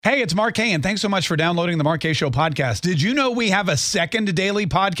Hey, it's Mark Kaye, and thanks so much for downloading the Mark Kaye Show podcast. Did you know we have a second daily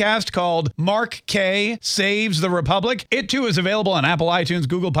podcast called Mark Kaye Saves the Republic? It, too, is available on Apple, iTunes,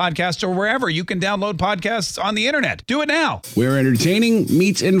 Google Podcasts, or wherever you can download podcasts on the internet. Do it now. Where entertaining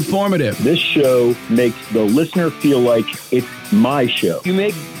meets informative. This show makes the listener feel like it's my show. You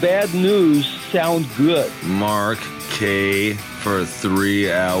make bad news sound good. Mark Kaye for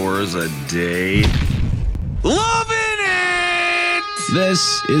 3 hours a day. Loving it!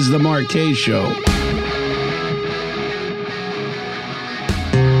 This is the Mark Kaye Show.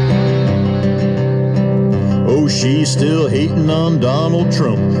 Oh, she's still hating on Donald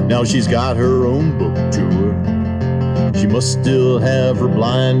Trump. Now she's got her own book tour. She must still have her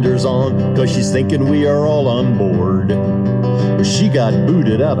blinders on, 'cause she's thinking we are all on board. But she got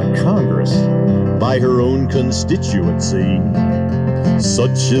booted out of Congress by her own constituency.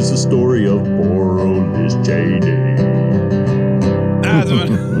 Such is the story of poor old Liz Cheney.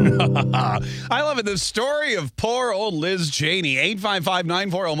 I love it. The story of poor old Liz Cheney.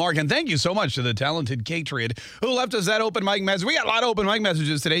 855-940-MARK. And thank you so much to the talented Patriot who left us that open mic message. We got a lot of open mic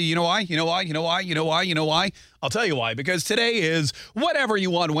messages today. You know why? You know why? You know why? You know why? You know why? I'll tell you why. Because today is Whatever You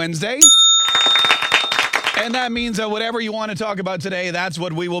Want Wednesday. And that means that whatever you want to talk about today, that's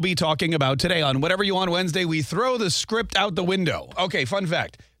what we will be talking about today. On Whatever You Want Wednesday, we throw the script out the window. Okay, fun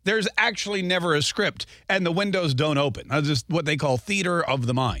fact. There's actually never a script, and the windows don't open. That's just what they call theater of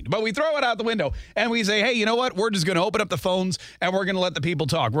the mind. But we throw it out the window, and we say, hey, you know what? We're just going to open up the phones, and we're going to let the people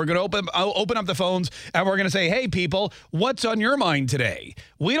talk. We're going to open up the phones, and we're going to say, hey, people, what's on your mind today?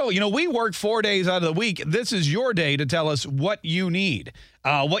 We work 4 days out of the week. This is your day to tell us what you need,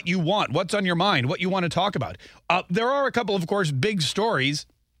 what you want, what's on your mind, what you want to talk about. There are a couple, of course, big stories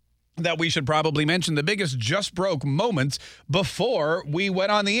that we should probably mention, the biggest just broke moments before we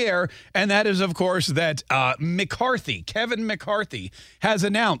went on the air. And that is, of course, that Kevin McCarthy has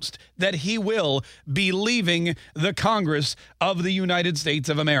announced that he will be leaving the Congress of the United States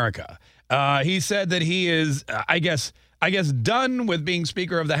of America. He said that he is, I guess, done with being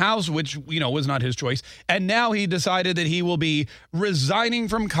Speaker of the House, which, was not his choice. And now he decided that he will be resigning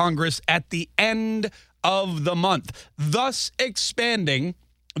from Congress at the end of the month, thus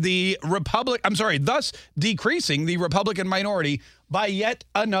thus decreasing the Republican minority by yet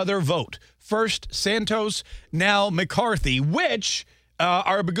another vote. First Santos, now McCarthy, which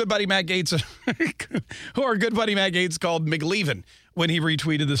our good buddy Matt Gaetz, called McLeavin when he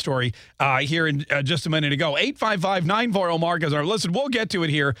retweeted the story here in just a minute ago. 855-940-MARK is our listen. We'll get to it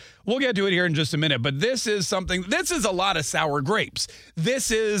here. In just a minute. But this is a lot of sour grapes.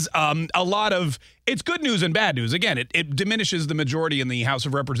 This is a lot of, it's good news and bad news. Again, it diminishes the majority in the House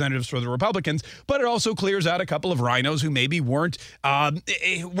of Representatives for the Republicans, but it also clears out a couple of rhinos who maybe weren't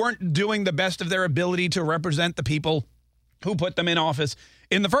doing the best of their ability to represent the people who put them in office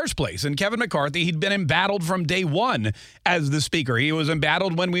in the first place. And Kevin McCarthy, he'd been embattled from day one as the Speaker. He was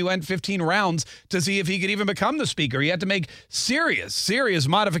embattled when we went 15 rounds to see if he could even become the Speaker. He had to make serious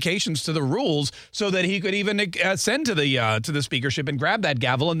modifications to the rules so that he could even ascend to the speakership and grab that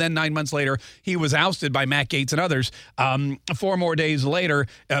gavel. And then 9 months later, he was ousted by Matt Gaetz and others. 4 more days later,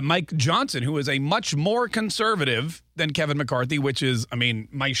 Mike Johnson, who is a much more conservative than Kevin McCarthy, which is,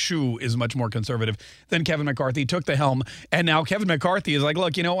 my shoe is much more conservative than Kevin McCarthy, took the helm. And now Kevin McCarthy is like,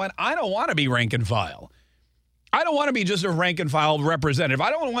 look, you know what? I don't want to be rank and file. I don't want to be just a rank and file representative.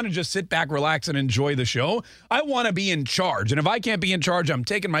 I don't want to just sit back, relax, and enjoy the show. I want to be in charge. And if I can't be in charge, I'm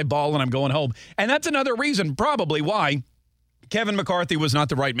taking my ball and I'm going home. And that's another reason probably why Kevin McCarthy was not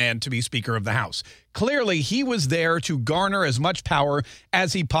the right man to be Speaker of the House. Clearly, he was there to garner as much power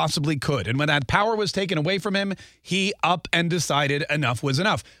as he possibly could. And when that power was taken away from him, he up and decided enough was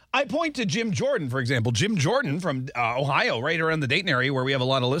enough. I point to Jim Jordan, for example. Jim Jordan from Ohio, right around the Dayton area where we have a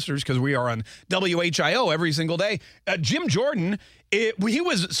lot of listeners because we are on WHIO every single day. Jim Jordan, he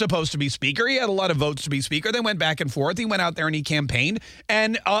was supposed to be Speaker. He had a lot of votes to be Speaker. They went back and forth. He went out there and he campaigned.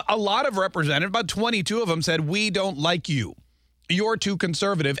 And a lot of representatives, about 22 of them, said, we don't like you. You're too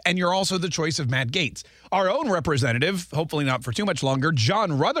conservative, and you're also the choice of Matt Gaetz. Our own representative, hopefully not for too much longer,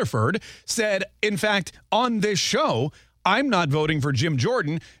 John Rutherford, said, in fact, on this show, I'm not voting for Jim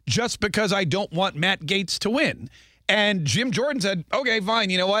Jordan just because I don't want Matt Gaetz to win. And Jim Jordan said, okay, fine,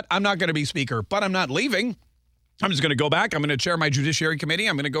 you know what? I'm not going to be Speaker, but I'm not leaving. I'm just going to go back. I'm going to chair my Judiciary Committee.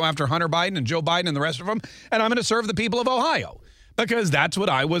 I'm going to go after Hunter Biden and Joe Biden and the rest of them, and I'm going to serve the people of Ohio because that's what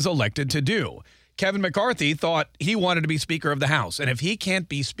I was elected to do. Kevin McCarthy thought he wanted to be Speaker of the House. And if he can't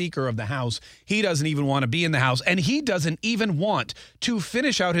be Speaker of the House, he doesn't even want to be in the House. And he doesn't even want to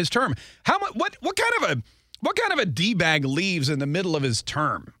finish out his term. What kind of a D-bag leaves in the middle of his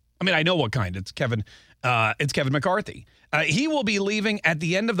term? I mean, I know what kind. It's Kevin McCarthy. He will be leaving at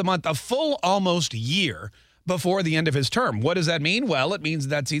the end of the month, a full almost year before the end of his term. What does that mean? Well, it means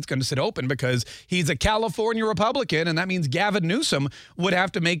that seat's going to sit open because he's a California Republican, and that means Gavin Newsom would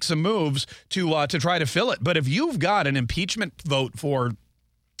have to make some moves to try to fill it. But if you've got an impeachment vote for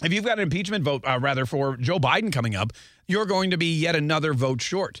Joe Biden coming up, you're going to be yet another vote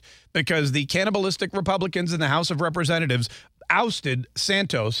short because the cannibalistic Republicans in the House of Representatives ousted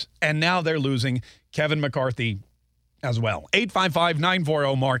Santos, and now they're losing Kevin McCarthy as well.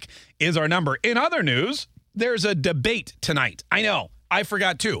 855-940-MARK is our number. In other news, there's a debate tonight. I know. I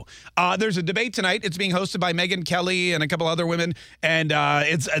forgot too. There's a debate tonight. It's being hosted by Megyn Kelly and a couple other women. And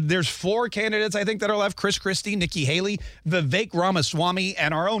there's 4 candidates, I think, that are left. Chris Christie, Nikki Haley, Vivek Ramaswamy,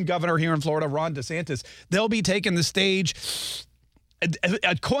 and our own governor here in Florida, Ron DeSantis. They'll be taking the stage.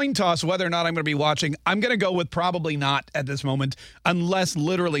 A coin toss whether or not I'm going to be watching. I'm going to go with probably not at this moment, unless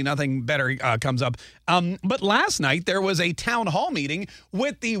literally nothing better comes up. But last night, there was a town hall meeting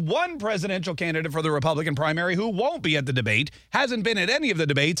with the one presidential candidate for the Republican primary who won't be at the debate, hasn't been at any of the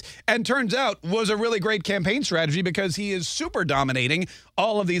debates, and turns out was a really great campaign strategy because he is super dominating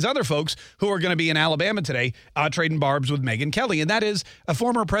all of these other folks who are going to be in Alabama today trading barbs with Megyn Kelly. And that is a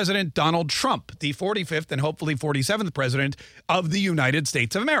former President Donald Trump, the 45th and hopefully 47th president of the United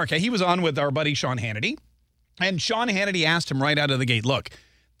States of America. He was on with our buddy Sean Hannity, and Sean Hannity asked him right out of the gate, look,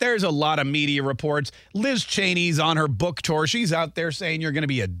 there's a lot of media reports. Liz Cheney's on her book tour. She's out there saying you're going to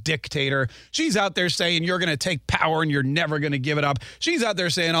be a dictator. She's out there saying you're going to take power and you're never going to give it up. She's out there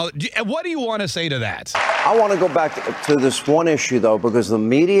saying all. What do you want to say to that? I want to go back to this one issue, though, because the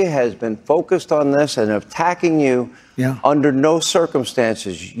media has been focused on this and attacking you. Under no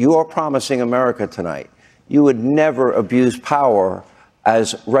circumstances. You are promising America tonight you would never abuse power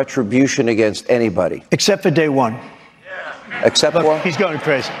as retribution against anybody. Except for day one. Except for? He's going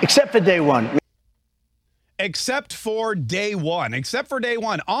crazy. Except for day one. Except for day one. Except for day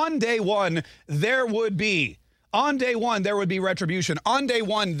one. On day one, there would be. On day one, there would be retribution. On day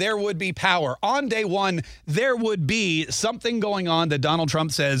one, there would be power. On day one, there would be something going on that Donald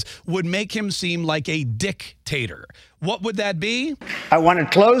Trump says would make him seem like a dictator. What would that be? I want to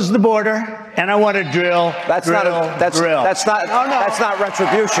close the border, and I want to drill. That's not not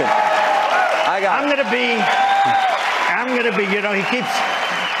retribution. I'm going to be. You know, he keeps.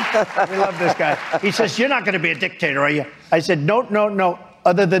 We love this guy. He says, "You're not going to be a dictator, are you?" I said, "No.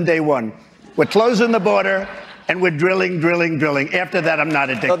 Other than day one, we're closing the border." And we're drilling. After that, I'm not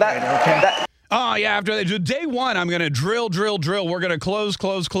a dictator, okay? After day one, I'm going to drill. We're going to close,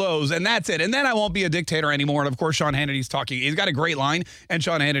 and that's it. And then I won't be a dictator anymore. And, of course, Sean Hannity's talking. He's got a great line, and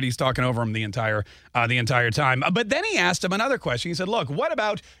Sean Hannity's talking over him the entire time. But then he asked him another question. He said, look, what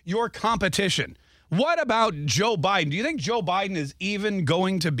about your competition? What about Joe Biden? Do you think Joe Biden is even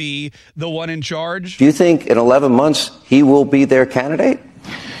going to be the one in charge? Do you think in 11 months he will be their candidate?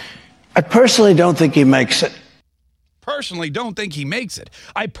 I personally don't think he makes it. Personally don't think he makes it.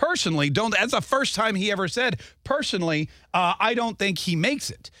 I personally don't. That's the first time he ever said, personally, I don't think he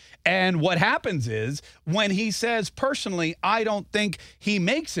makes it. And what happens is when he says, personally, I don't think he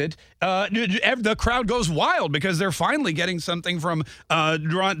makes it, the crowd goes wild because they're finally getting something from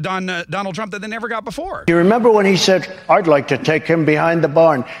Donald Trump that they never got before. You remember when he said, I'd like to take him behind the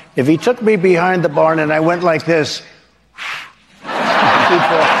barn. If he took me behind the barn and I went like this,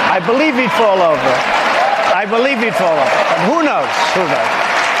 I believe he'd fall over. Who knows?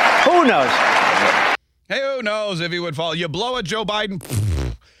 Hey, who knows if he would fall? You blow at Joe Biden,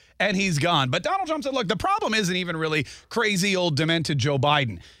 and he's gone. But Donald Trump said, look, the problem isn't even really crazy old demented Joe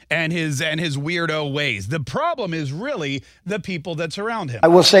Biden and his weirdo ways. The problem is really the people that surround him. I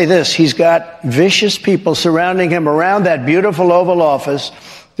will say this. He's got vicious people surrounding him around that beautiful Oval Office.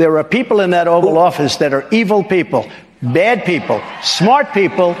 There are people in that Oval Office that are evil people, bad people, smart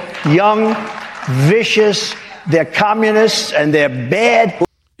people, young, vicious. They're communists and they're bad.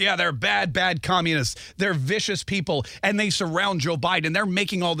 Yeah, they're bad communists. They're vicious people, and they surround Joe Biden. They're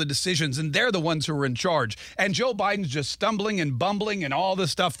making all the decisions, and they're the ones who are in charge. And Joe Biden's just stumbling and bumbling and all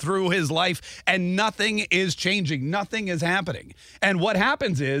this stuff through his life, and nothing is changing. Nothing is happening. And what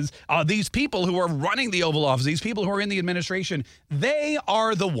happens is these people who are running the Oval Office, these people who are in the administration, they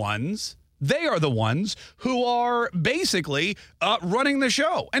are the ones who are basically running the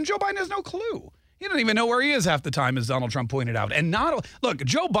show. And Joe Biden has no clue. He doesn't even know where he is half the time, as Donald Trump pointed out. And look,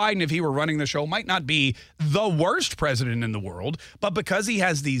 Joe Biden, if he were running the show, might not be the worst president in the world, but because he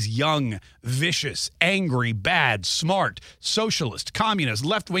has these young, vicious, angry, bad, smart, socialist, communist,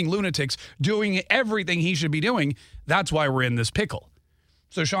 left-wing lunatics doing everything he should be doing, that's why we're in this pickle.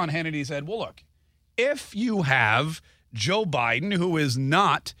 So Sean Hannity said, well, look, if you have Joe Biden, who is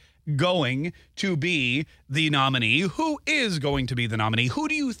not going to be the nominee? Who is going to be the nominee? Who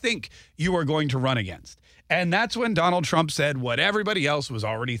do you think you are going to run against? And that's when Donald Trump said what everybody else was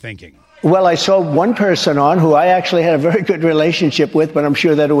already thinking. Well, I saw one person on who I actually had a very good relationship with, but I'm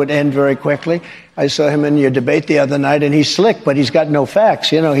sure that it would end very quickly. I saw him in your debate the other night, and he's slick, but he's got no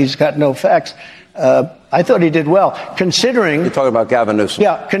facts. He's got no facts. I thought he did well, considering... You're talking about Gavin Newsom.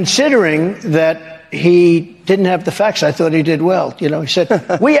 Yeah, considering that he didn't have the facts, I thought he did well. He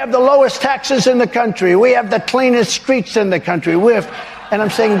said, we have the lowest taxes in the country. We have the cleanest streets in the country. And I'm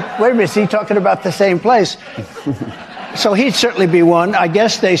saying, wait a minute, is he talking about the same place? So he'd certainly be one. I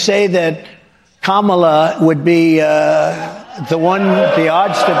guess they say that Kamala would be the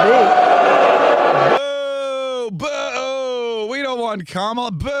odds to be. Boo! Boo! We don't want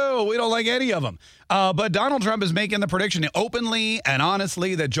Kamala. Boo! We don't like any of them. But Donald Trump is making the prediction openly and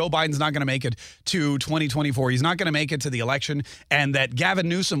honestly that Joe Biden's not going to make it to 2024. He's not going to make it to the election, and that Gavin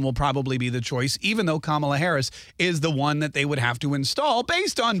Newsom will probably be the choice, even though Kamala Harris is the one that they would have to install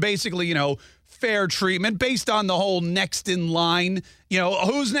based on basically, fair treatment, based on the whole next in line.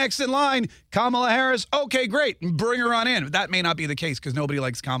 Who's next in line? Kamala Harris. Okay, great. Bring her on in. That may not be the case because nobody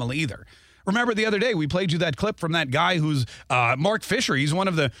likes Kamala either. Remember the other day we played you that clip from that guy who's Mark Fisher. He's one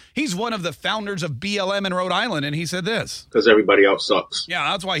of the founders of BLM in Rhode Island, and he said this. Because everybody else sucks. Yeah,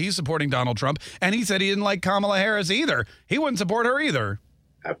 that's why he's supporting Donald Trump. And he said he didn't like Kamala Harris either. He wouldn't support her either.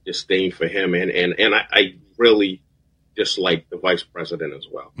 I have disdain for him, and I really dislike the vice president as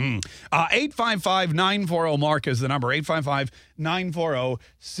well. 855-940-MARK is the number.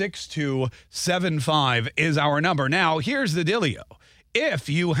 855-940-6275 is our number. Now, here's the dealio. If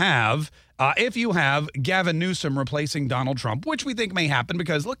you have Gavin Newsom replacing Donald Trump, which we think may happen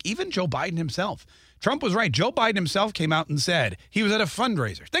because, look, even Joe Biden himself, Trump was right. Joe Biden himself came out and said he was at a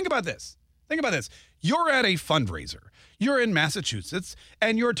fundraiser. Think about this. You're at a fundraiser. You're in Massachusetts,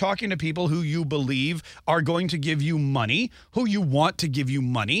 and you're talking to people who you believe are going to give you money, who you want to give you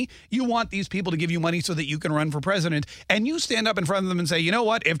money. You want these people to give you money so that you can run for president, and you stand up in front of them and say, you know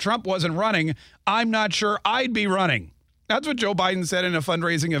what? If Trump wasn't running, I'm not sure I'd be running. That's what Joe Biden said in a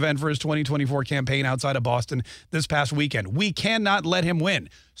fundraising event for his 2024 campaign outside of Boston this past weekend. We cannot let him win.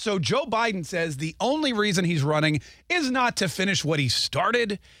 So Joe Biden says the only reason he's running is not to finish what he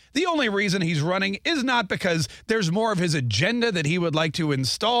started. The only reason he's running is not because there's more of his agenda that he would like to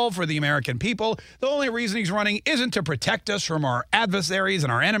install for the American people. The only reason he's running isn't to protect us from our adversaries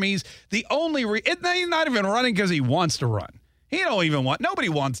and our enemies. He's not even running because he wants to run. Nobody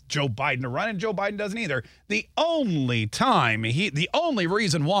wants Joe Biden to run, and Joe Biden doesn't either. The only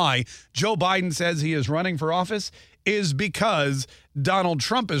reason why Joe Biden says he is running for office is because Donald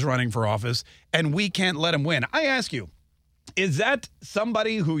Trump is running for office, and we can't let him win. I ask you, is that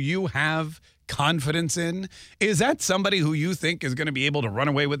somebody who you have confidence in? Is that somebody who you think is going to be able to run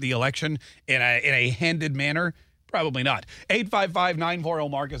away with the election in a handed manner? Probably not.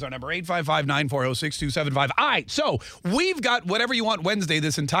 855-940-MARK is our number. 855-940-6275. All right, so we've got Whatever You Want Wednesday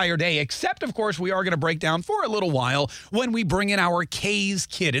this entire day, except, of course, we are going to break down for a little while when we bring in our Kay's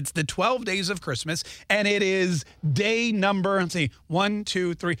Kid. It's the 12 days of Christmas, and it is day number, day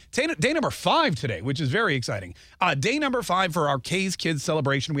number 5 today, which is very exciting. Day number 5 for our Kay's Kids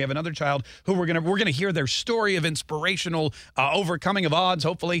celebration. We have another child who we're gonna hear their story of inspirational overcoming of odds,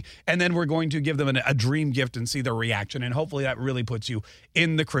 hopefully, and then we're going to give them a dream gift and see their reaction, and hopefully that really puts you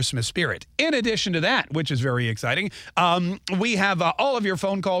in the Christmas spirit. In addition to that, which is very exciting, we have all of your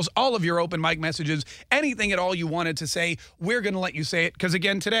phone calls, all of your open mic messages, anything at all you wanted to say, we're going to let you say it, because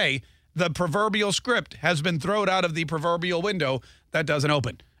again, today, the proverbial script has been thrown out of the proverbial window that doesn't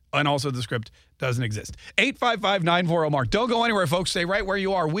open. And also the script doesn't exist. 855-940-MARK. Don't go anywhere, folks. Stay right where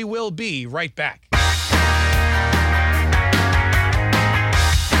you are. We will be right back.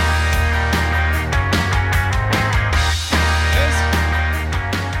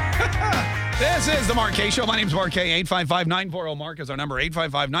 This is the Mark Kaye Show. My name is Mark Kaye. 855-940-MARK is our number.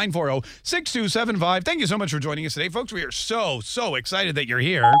 855-940-6275. Thank you so much for joining us today, folks. We are so excited that you're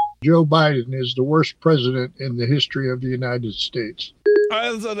here. Joe Biden is the worst president in the history of the United States.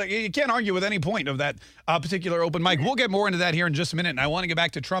 So you can't argue with any point of that particular open mic. We'll get more into that here in just a minute. And I want to get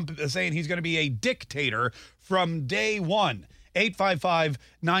back to Trump saying he's going to be a dictator from day one.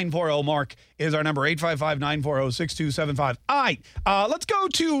 855-940-MARK is our number. 855-940-6275. All right, let's go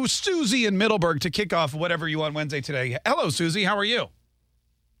to Susie in Middleburg to kick off Whatever You Want Wednesday today. Hello, Susie. How are you?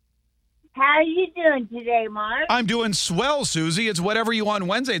 How are you doing today, Mark? I'm doing swell, Susie. It's Whatever You Want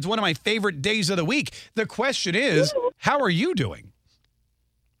Wednesday. It's one of my favorite days of the week. The question is, how are you doing?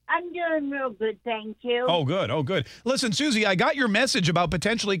 I'm doing real good, thank you. Oh, good. Oh, good. Listen, Susie, I got your message about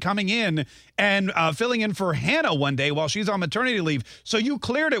potentially coming in and filling in for Hannah one day while she's on maternity leave. So you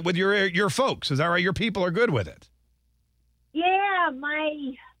cleared it with your folks. Is that right? Your people are good with it. Yeah,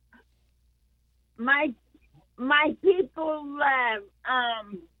 my people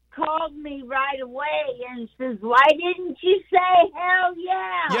called me right away and says, "Why didn't you say hell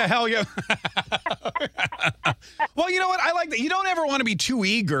yeah?" Yeah, hell yeah. Well, you know what? I like that. You don't ever want to be too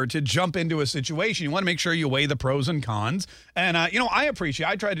eager to jump into a situation. You want to make sure you weigh the pros and cons. And, I appreciate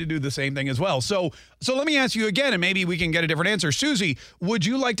I try to do the same thing as well. So let me ask you again, and maybe we can get a different answer. Susie, would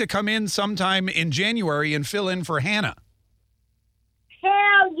you like to come in sometime in January and fill in for Hannah?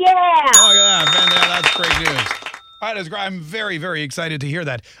 Hell yeah. Oh, yeah. That's great news. All right, that's great. I'm very, very excited to hear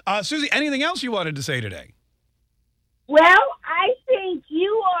that. Susie, anything else you wanted to say today? Well, I think you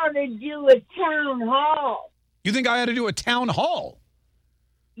ought to do a town hall. You think I ought to do a town hall?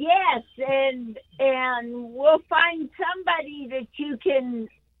 Yes, and we'll find somebody that you can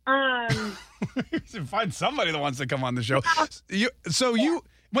find somebody that wants to come on the show.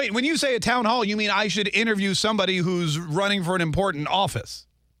 Wait, when you say a town hall, you mean I should interview somebody who's running for an important office?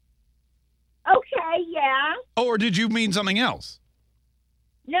 Okay, yeah. Oh, or did you mean something else?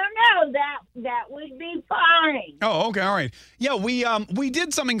 No, that would be fine. Oh, okay, all right. Yeah, we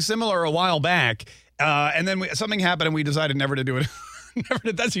did something similar a while back, and then something happened, and we decided never to do it.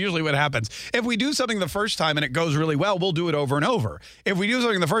 That's usually what happens. If we do something the first time and it goes really well, we'll do it over and over. If we do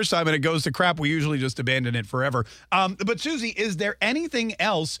something the first time and it goes to crap, we usually just abandon it forever. But Susie, is there anything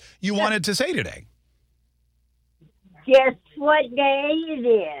else you wanted to say today? Guess what day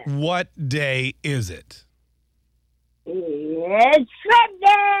it is? What day is it? It's Trump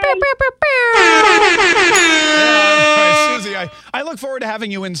Day! Yeah, Susie, I look forward to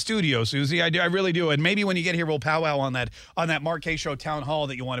having you in studio, Susie. I really do. And maybe when you get here, we'll powwow on that Mark Kaye Show town hall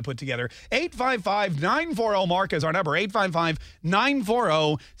that you want to put together. 855-940-MARK is our number.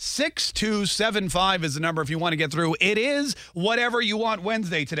 855-940-6275 is the number if you want to get through. It is Whatever You Want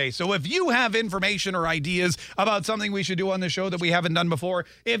Wednesday today. So if you have information or ideas about something we should do on the show that we haven't done before,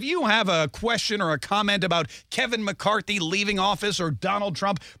 if you have a question or a comment about Kevin McCarthy leaving office or Donald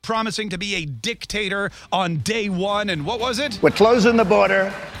Trump promising to be a dictator on day one, and what was it? We're closing the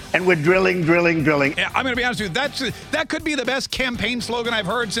border and we're drilling. Yeah, I'm going to be honest with you. That could be the best campaign slogan I've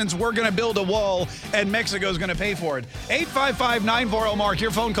heard since we're going to build a wall and Mexico's going to pay for it. 855-940-MARK.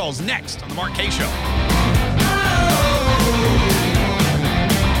 Your phone calls next on the Mark Kaye Show.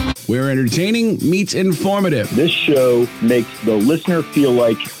 Where entertaining meets informative. This show makes the listener feel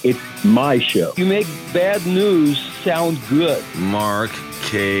like it's my show. You make bad news sound good. Mark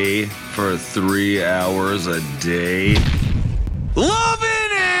Kaye for 3 hours a day.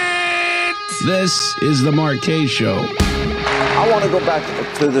 Loving it! This is the Mark Kaye Show. I want to go back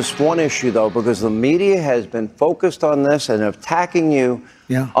to this one issue, though, because the media has been focused on this and attacking you.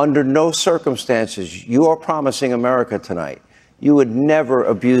 Under no circumstances. You are promising America tonight you would never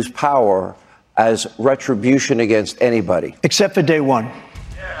abuse power as retribution against anybody. Except for day one.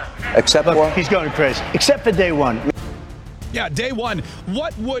 Except what? He's going crazy. Except for day one. Yeah, day one.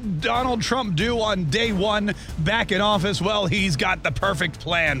 What would Donald Trump do on day one back in office? Well, he's got the perfect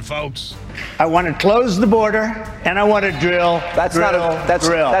plan, folks. I want to close the border and I want to drill. That's not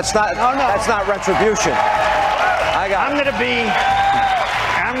retribution. I'm going to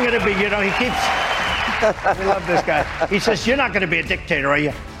be, he keeps, we love this guy. He says, "You're not going to be a dictator, are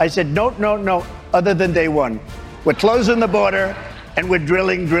you?" I said, no, other than day one. We're closing the border and we're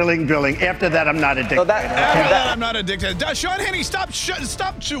drilling. After that, I'm not a dictator. After that, I'm not a dictator. Sean Hannity,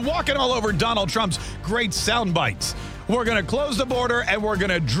 stop walking all over Donald Trump's great sound bites. We're going to close the border and we're going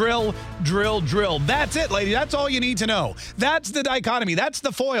to drill. That's it, lady. That's all you need to know. That's the dichotomy. That's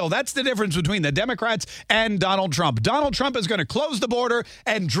the foil. That's the difference between the Democrats and Donald Trump. Donald Trump is going to close the border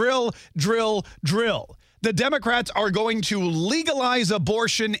and drill. The Democrats are going to legalize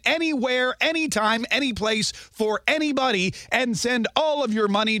abortion anywhere, anytime, any place for anybody and send all of your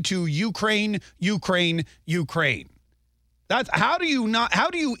money to Ukraine. That's how do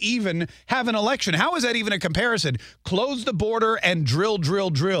you even have an election? How is that even a comparison? Close the border and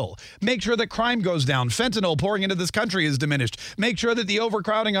drill. Make sure that crime goes down. Fentanyl pouring into this country is diminished. Make sure that the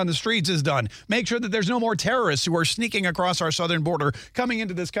overcrowding on the streets is done. Make sure that there's no more terrorists who are sneaking across our southern border, coming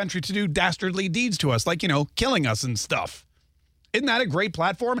into this country to do dastardly deeds to us, like, killing us and stuff. Isn't that a great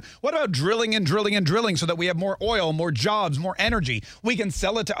platform? What about drilling so that we have more oil, more jobs, more energy? We can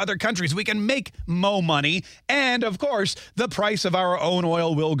sell it to other countries. We can make more money. And, of course, the price of our own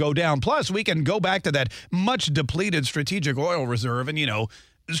oil will go down. Plus, we can go back to that much depleted strategic oil reserve and,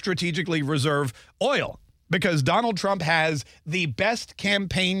 strategically reserve oil. because Donald Trump has the best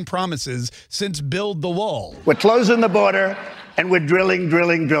campaign promises since Build the Wall. We're closing the border, and we're drilling.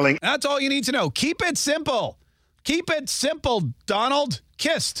 That's all you need to know. Keep it simple. Keep it simple, Donald.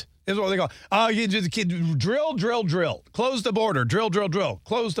 Kissed is what they call. You just drill. Close the border. Drill.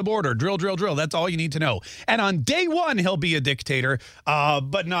 Close the border. Drill. That's all you need to know. And on day one, he'll be a dictator,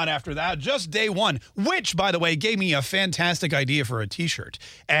 but not after that. Just day one, which, by the way, gave me a fantastic idea for a T-shirt.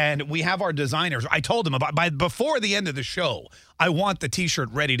 And we have our designers. I told them before the end of the show, I want the T-shirt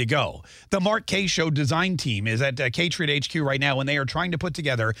ready to go. The Mark Kaye Show design team is at K-Treat HQ right now, and they are trying to put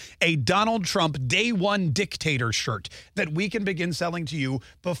together a Donald Trump Day One Dictator shirt that we can begin selling to you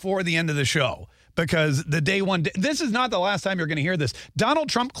before the end of the show. Because the day one, this is not the last time you're going to hear this. Donald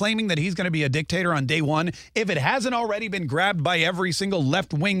Trump claiming that he's going to be a dictator on day one, if it hasn't already been grabbed by every single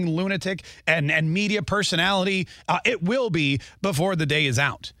left-wing lunatic and media personality, it will be before the day is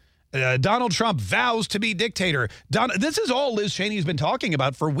out. Donald Trump vows to be dictator. This is all Liz Cheney's been talking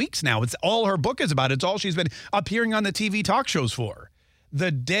about for weeks now. It's all her book is about. It's all she's been appearing on the TV talk shows for.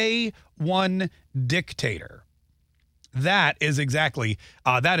 The Day One Dictator. That is exactly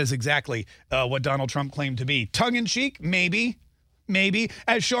what Donald Trump claimed to be. Tongue-in-cheek? Maybe.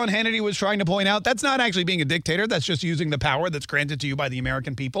 As Sean Hannity was trying to point out, that's not actually being a dictator. That's just using the power that's granted to you by the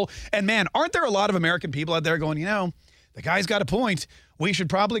American people. And man, aren't there a lot of American people out there going, the guy's got a point. We should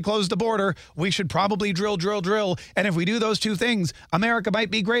probably close the border. We should probably drill. And if we do those two things, America might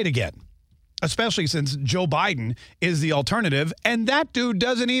be great again. Especially since Joe Biden is the alternative. And that dude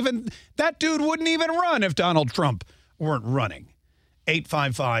wouldn't even run if Donald Trump weren't running.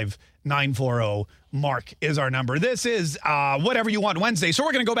 855-940-MARK is our number. This is Whatever You Want Wednesday. So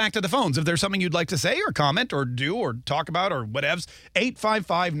we're going to go back to the phones. If there's something you'd like to say or comment or do or talk about or whatevs,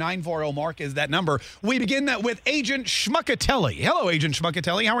 855-940-MARK is that number. We begin that with Agent Schmuckatelli. Hello, Agent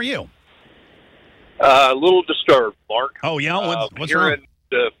Schmuckatelli. How are you? A little disturbed, Mark. Oh, yeah? What's hearing wrong?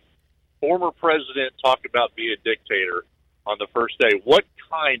 The former president talk about being a dictator on the first day. What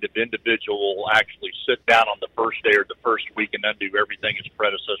kind of individual will actually sit down on the first day or the first week and undo everything his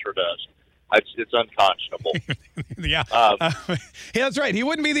predecessor does? It's unconscionable. Yeah, that's right. He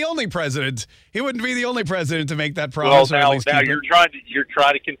wouldn't be the only president. He wouldn't be the only president to make that promise. Well, now you're trying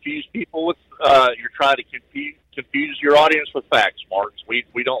to confuse people with you're trying to confuse your audience with facts, Mark. We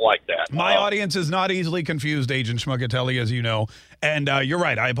don't like that. My audience is not easily confused, Agent Schmuckatelli, as you know. And you're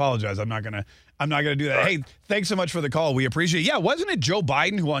right. I apologize. I'm not gonna do that. Hey, thanks so much for the call. We appreciate it. Yeah, wasn't it Joe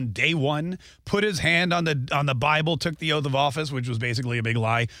Biden who on day one put his hand on the Bible, took the oath of office, which was basically a big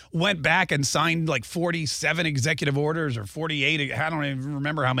lie, went back and signed like 47 executive orders or 48. I don't even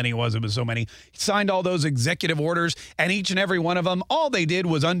remember how many it was. It was so many. He signed all those executive orders, and each and every one of them, all they did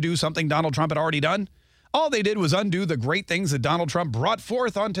was undo something Donald Trump had already done. All they did was undo the great things that Donald Trump brought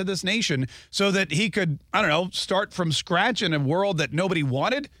forth onto this nation so that he could, start from scratch in a world that nobody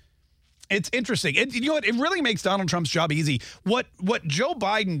wanted. It's interesting. You know what? It really makes Donald Trump's job easy. What Joe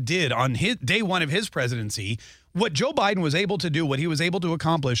Biden did on his day one of his presidency, what Joe Biden was able to do, what he was able to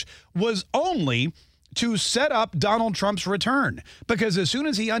accomplish, was only to set up Donald Trump's return. Because as soon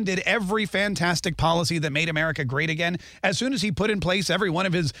as he undid every fantastic policy that made America great again, as soon as he put in place every one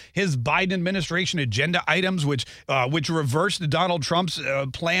of his Biden administration agenda items, which reversed Donald Trump's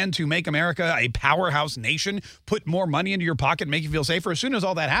plan to make America a powerhouse nation, put more money into your pocket, make you feel safer, as soon as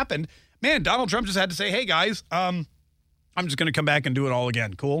all that happened, man, Donald Trump just had to say, hey, guys, I'm just going to come back and do it all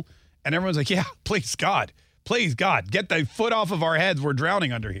again. Cool? And everyone's like, yeah, please, God, get the foot off of our heads. We're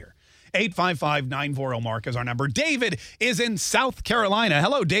drowning under here. 855-940-MARK is our number. David is in South Carolina.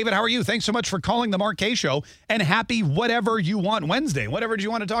 Hello, David. How are you? Thanks so much for calling the Mark Kaye Show, and happy Whatever You Want Wednesday. Whatever do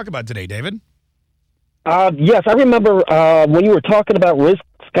you want to talk about today, David? Yes, I remember when you were talking about Rick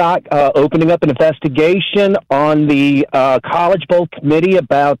Scott opening up an investigation on the College Bowl committee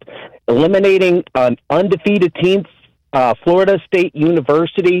about eliminating an undefeated team, Florida State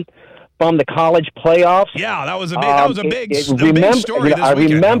University, from the college playoffs. Yeah, that was a big story this weekend. I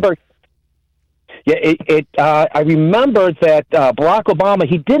remember. Yeah, I remember that Barack Obama,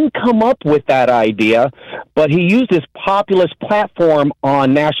 he didn't come up with that idea, but he used his populist platform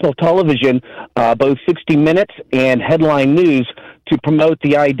on national television, both 60 Minutes and Headline News, to promote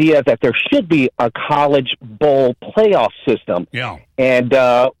the idea that there should be a college bowl playoff system. Yeah. And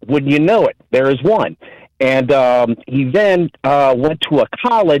wouldn't you know it, there is one. And he then went to a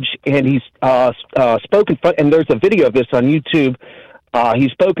college, and he's spoken, and there's a video of this on YouTube. He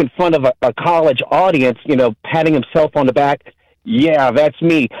spoke in front of a college audience, patting himself on the back. Yeah, that's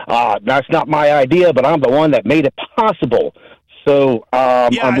me. That's not my idea, but I'm the one that made it possible. So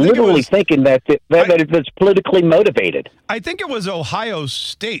I'm literally thinking that it's politically motivated. I think it was Ohio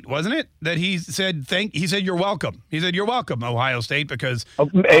State, wasn't it? That he said you're welcome. He said you're welcome, Ohio State, because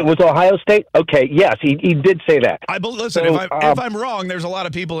it was Ohio State. Okay, yes, he did say that. Listen, so, if I'm wrong, there's a lot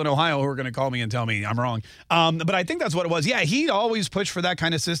of people in Ohio who are going to call me and tell me I'm wrong. But I think that's what it was. Yeah, he'd always pushed for that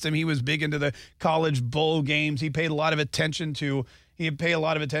kind of system. He was big into the college bowl games. He paid a lot of attention to. He'd pay a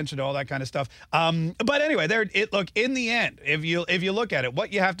lot of attention to all that kind of stuff. But anyway, look, in the end, if you look at it,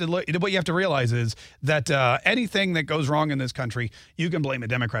 what you have to realize is that anything that goes wrong in this country, you can blame a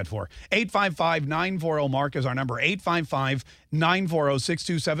Democrat for. 855-940-MARK is our number.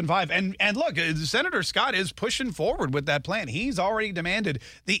 855-940-6275. And look, Senator Scott is pushing forward with that plan. He's already demanded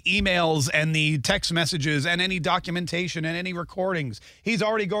the emails and the text messages and any documentation and any recordings. He's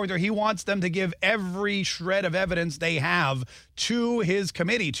already going through. He wants them to give every shred of evidence they have to his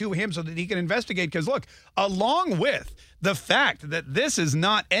committee, to him, so that he can investigate. Because look, along with the fact that this is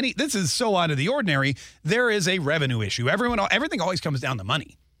so out of the ordinary, there is a revenue issue. Everything always comes down to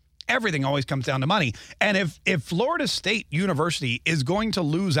money. Everything always comes down to money. And if Florida State University is going to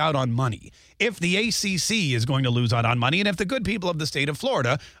lose out on money, if the ACC is going to lose out on money, and if the good people of the state of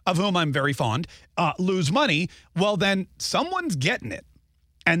Florida, of whom I'm very fond, lose money, well, then someone's getting it.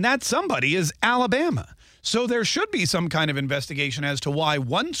 And that somebody is Alabama. So there should be some kind of investigation as to why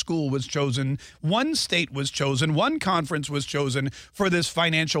one school was chosen, one state was chosen, one conference was chosen for this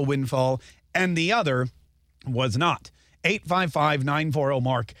financial windfall, and the other was not.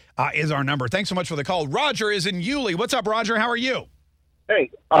 855-940-MARK is our number. Thanks so much for the call. Roger is in Yulee. What's up, Roger? How are you? Hey,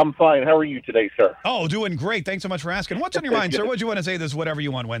 I'm fine. How are you today, sir? Oh, doing great. Thanks so much for asking. What's on your mind, sir? What do you want to say this whatever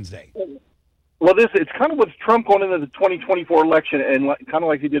you want Wednesday? Well, it's kind of with Trump going into the 2024 election, and kind of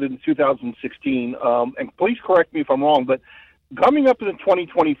like he did in 2016. And please correct me if I'm wrong, but coming up in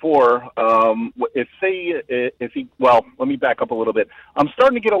 2024, let me back up a little bit. I'm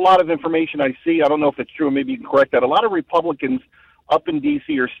starting to get a lot of information I see. I don't know if it's true, maybe you can correct that. A lot of Republicans up in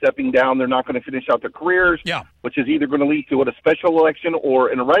D.C. are stepping down. They're not going to finish out their careers, which is either going to lead to a special election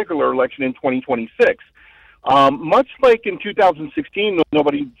or in a regular election in 2026. Much like in 2016,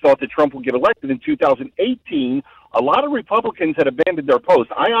 nobody thought that Trump would get elected. In 2018, a lot of Republicans had abandoned their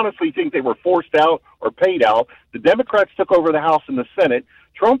posts. I honestly think they were forced out or paid out. The Democrats took over the House and the Senate.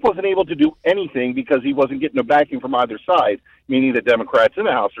 Trump wasn't able to do anything because he wasn't getting a backing from either side, meaning the Democrats in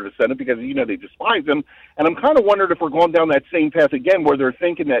the House or the Senate, because, they despise him. And I'm kind of wondering if we're going down that same path again, where they're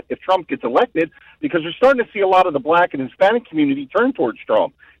thinking that if Trump gets elected, because they're starting to see a lot of the black and Hispanic community turn towards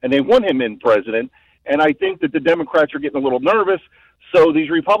Trump, and they want him in president. And I think that the Democrats are getting a little nervous. So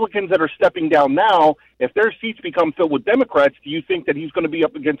these Republicans that are stepping down now, if their seats become filled with Democrats, do you think that he's going to be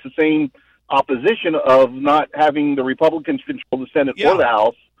up against the same opposition of not having the Republicans control the Senate or the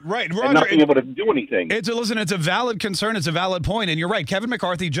House? Right, Roger, and not being able to do anything. It's a valid concern. It's a valid point. And you're right. Kevin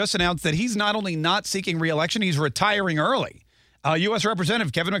McCarthy just announced that he's not only not seeking re-election, he's retiring early. U.S.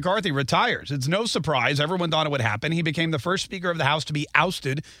 Representative Kevin McCarthy retires. It's no surprise. Everyone thought it would happen. He became the first Speaker of the House to be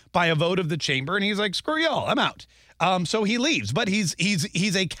ousted by a vote of the chamber, and he's like, screw y'all, I'm out. So he leaves. But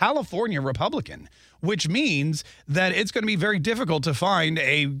he's a California Republican, which means that it's going to be very difficult to find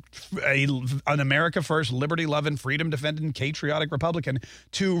an America First, liberty-loving, freedom-defending, patriotic Republican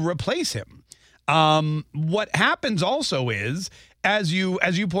to replace him. What happens also is, as you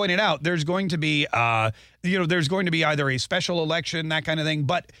pointed out, there's going to be either a special election, that kind of thing,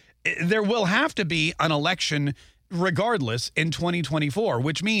 but there will have to be an election regardless in 2024,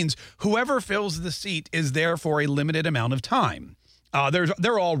 which means whoever fills the seat is there for a limited amount of time.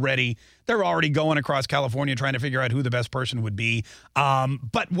 They're already going across California trying to figure out who the best person would be.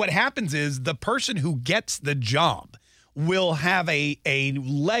 But what happens is the person who gets the job will have a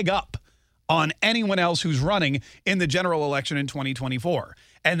leg up on anyone else who's running in the general election in 2024.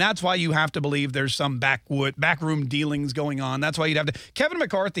 And that's why you have to believe there's some backroom dealings going on. That's why you'd have to. Kevin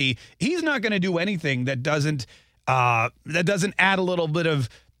McCarthy, he's not going to do anything that doesn't add a little bit of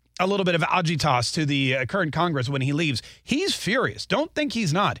agitas to the current Congress when he leaves. He's furious. Don't think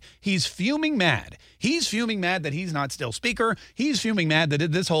he's not. He's fuming mad. He's fuming mad that he's not still Speaker. He's fuming mad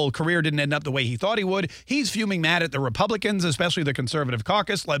that this whole career didn't end up the way he thought he would. He's fuming mad at the Republicans, especially the conservative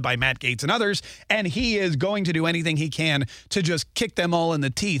caucus led by Matt Gaetz and others. And he is going to do anything he can to just kick them all in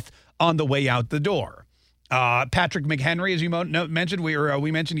the teeth on the way out the door. Patrick McHenry, as you mentioned,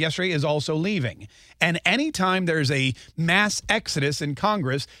 we mentioned yesterday, is also leaving. And anytime there's a mass exodus in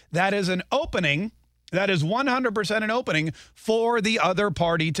Congress, that is an opening. That is 100% an opening for the other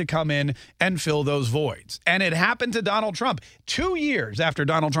party to come in and fill those voids. And it happened to Donald Trump. 2 years after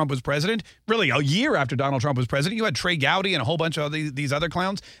Donald Trump was president, really a year after Donald Trump was president, you had Trey Gowdy and a whole bunch of these other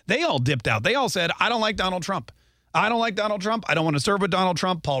clowns. They all dipped out. They all said, I don't like Donald Trump. I don't like Donald Trump. I don't want to serve with Donald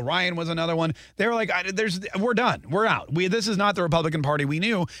Trump. Paul Ryan was another one. They were like, we're done. We're out. This is not the Republican Party we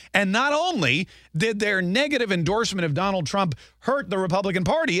knew. And not only did their negative endorsement of Donald Trump hurt the Republican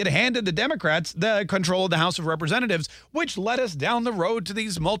Party, it handed the Democrats the control of the House of Representatives, which led us down the road to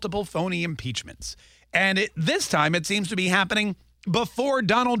these multiple phony impeachments. And this time it seems to be happening before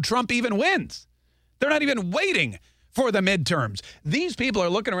Donald Trump even wins. They're not even waiting for the midterms. These people are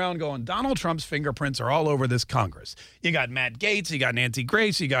looking around going, Donald Trump's fingerprints are all over this Congress. You got Matt Gaetz, you got Nancy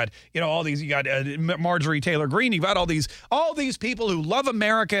Grace, you got, all these, you got Marjorie Taylor Greene, you've got all these people who love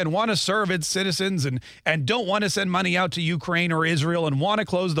America and want to serve its citizens and don't want to send money out to Ukraine or Israel and want to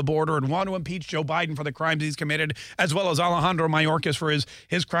close the border and want to impeach Joe Biden for the crimes he's committed, as well as Alejandro Mayorkas for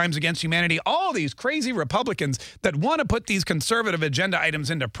his crimes against humanity. All these crazy Republicans that want to put these conservative agenda items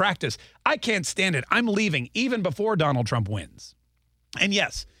into practice. I can't stand it. I'm leaving even before Donald Trump wins. And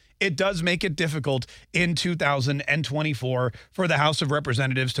yes, it does make it difficult in 2024 for the House of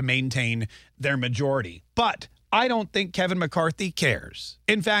Representatives to maintain their majority. But I don't think Kevin McCarthy cares.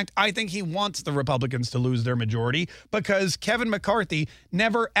 In fact, I think he wants the Republicans to lose their majority because Kevin McCarthy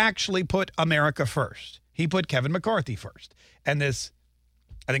never actually put America first. He put Kevin McCarthy first. And this,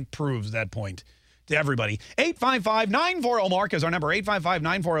 I think, proves that point to everybody. 855-940-MARK is our number,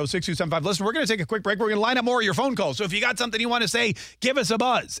 855-940-6275. Listen, we're going to take a quick break. We're going to line up more of your phone calls. So if you got something you want to say, give us a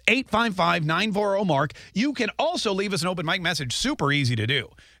buzz, 855-940-MARK. You can also leave us an open mic message. Super easy to do.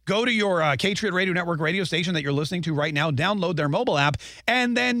 Go to your Patriot Radio Network radio station that you're listening to right now, download their mobile app,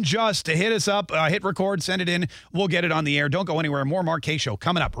 and then just hit us up, hit record, send it in. We'll get it on the air. Don't go anywhere. More Mark Kaye Show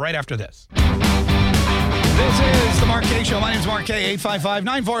coming up right after this. This is the Mark Kaye Show. My name is Mark Kaye.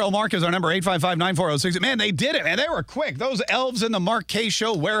 855-940-MARK is our number, 855-940-6. Man, they did it, man. They were quick. Those elves in the Mark Kaye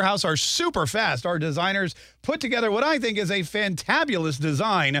Show warehouse are super fast. Our designers put together what I think is a fantabulous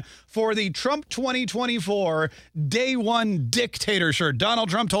design for the Trump 2024 Day One Dictator shirt. Donald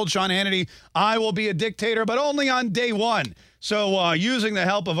Trump told Sean Hannity, I will be a dictator, but only on day one. So using the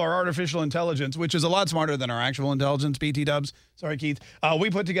help of our artificial intelligence, which is a lot smarter than our actual intelligence, BT dubs. Sorry, Keith. We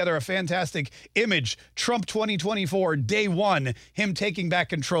put together a fantastic image. Trump 2024, day one, him taking back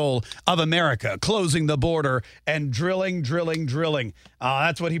control of America, closing the border, and drilling.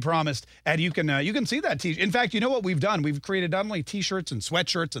 That's what he promised. And you can see that T-shirt. In fact, you know what we've done? We've created not only T-shirts and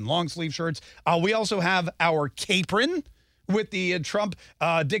sweatshirts and long sleeve shirts. We also have our capron with the Trump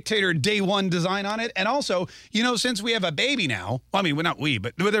Dictator Day One design on it. And also, since we have a baby now, well, I mean, well, not we,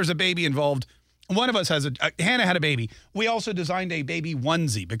 but there's a baby involved. One of us has Hannah had a baby. We also designed a baby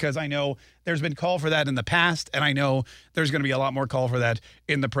onesie because I know there's been call for that in the past, and I know there's going to be a lot more call for that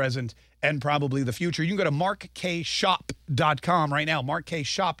in the present and probably the future. You can go to markkaysshop.com right now,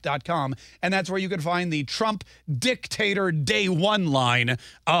 markkaysshop.com, and that's where you can find the Trump Dictator Day One line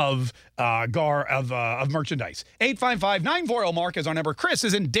of merchandise. 855-940-MARK is our number. Chris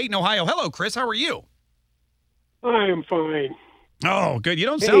is in Dayton, Ohio. Hello, Chris. How are you? I am fine. Oh, good. You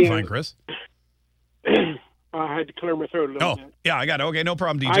don't sound fine, Chris. I had to clear my throat a little bit. Yeah, I got it. Okay, no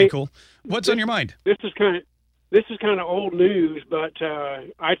problem, DJ. Cool. What's on your mind? This is kind of old news, but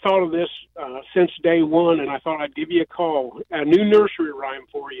I thought of this since day one, and I thought I'd give you a call. A new nursery rhyme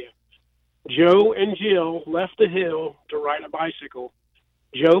for you. Joe and Jill left the hill to ride a bicycle.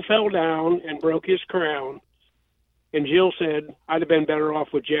 Joe fell down and broke his crown, and Jill said, I'd have been better off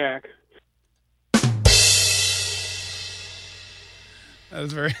with Jack.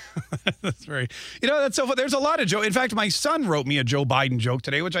 That's very, that's so fun. There's a lot of Joe. In fact, my son wrote me a Joe Biden joke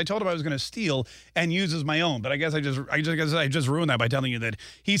today, which I told him I was going to steal and use as my own. But I guess I just ruined that by telling you that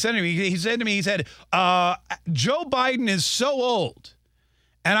he said to me, Joe Biden is so old.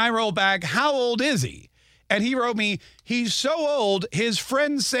 And I wrote back, how old is he? And he wrote me, he's so old, his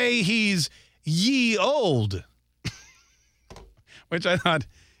friends say he's ye old. Which I thought,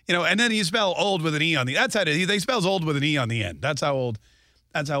 and then you spell old with an E on the, that's how it is. They spells old with an E on the end. That's how old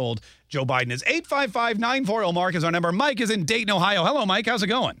Joe Biden is. 855-940-MARK is our number. Mike is in Dayton, Ohio. Hello, Mike. How's it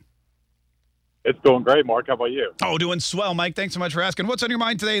going? It's going great, Mark. How about you? Oh, doing swell, Mike. Thanks so much for asking. What's on your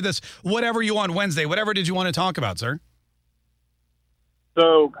mind today, this whatever you want Wednesday? Whatever did you want to talk about, sir?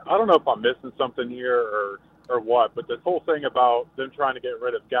 So, I don't know if I'm missing something here or what, but this whole thing about them trying to get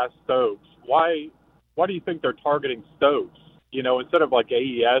rid of gas stoves, why do you think they're targeting stoves? Instead of like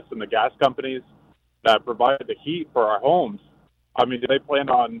AES and the gas companies that provide the heat for our homes, I mean, do they plan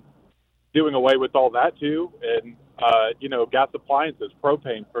on doing away with all that too? And, gas appliances,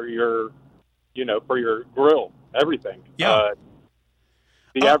 propane for your grill, everything. Yeah.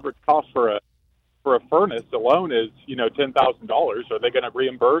 The average cost for for a furnace alone is, $10,000. Are they going to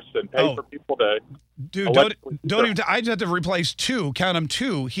reimburse and pay for people to? Dude, don't even. I just had to replace two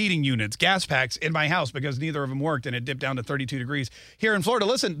heating units, gas packs in my house because neither of them worked, and it dipped down to 32 degrees here in Florida.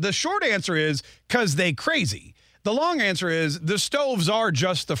 Listen, the short answer is because they crazy. The long answer is the stoves are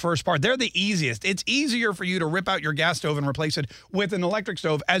just the first part. They're the easiest. It's easier for you to rip out your gas stove and replace it with an electric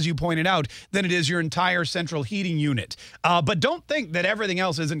stove, as you pointed out, than it is your entire central heating unit. But don't think that everything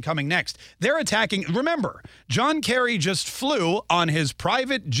else isn't coming next. They're attacking. Remember, John Kerry just flew on his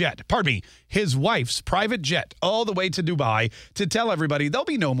private jet, his wife's private jet, all the way to Dubai to tell everybody there'll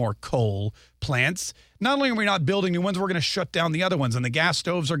be no more coal plants. Not only are we not building new ones, we're going to shut down the other ones. And the gas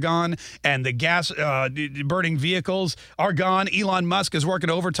stoves are gone, and the gas burning vehicles are gone. Elon Musk is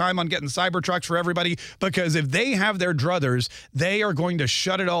working overtime on getting Cybertrucks for everybody because if they have their druthers, they are going to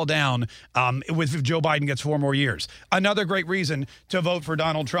shut it all down if Joe Biden gets 4 more years. Another great reason to vote for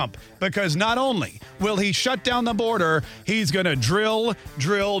Donald Trump, because not only will he shut down the border, he's going to drill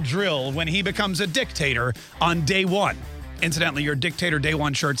when he becomes a dictator on day one. Incidentally, your Dictator Day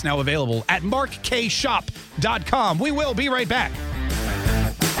 1 shirt's now available at markkaysshop.com. We will be right back.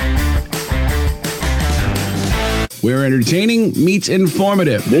 Where entertaining meets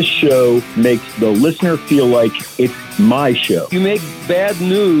informative. This show makes the listener feel like it's my show. You make bad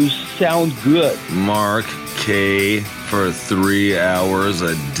news sound good. Mark Kaye for 3 hours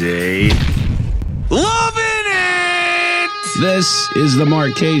a day. Loving it! This is the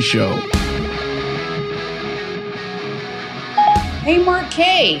Mark Kaye Show. Hey, Mark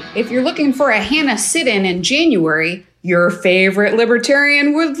Kaye, if you're looking for a Hannah sit-in in January, your favorite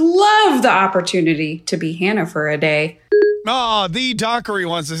libertarian would love the opportunity to be Hannah for a day. Oh, the Dockery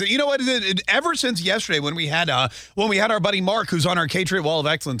wants to say, you know what? Ever since yesterday when we had our buddy Mark, who's on our Patriot Wall of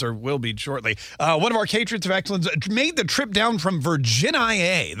Excellence, or will be shortly, one of our Patriots of Excellence, made the trip down from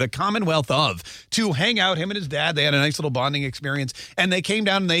Virginia, the Commonwealth of, to hang out. Him and his dad, they had a nice little bonding experience, and they came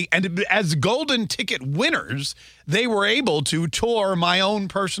down and as golden ticket winners, they were able to tour my own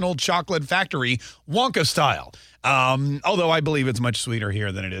personal chocolate factory, Wonka style. Although I believe it's much sweeter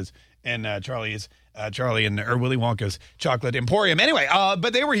here than it is in Charlie and Willy Wonka's chocolate emporium. Anyway,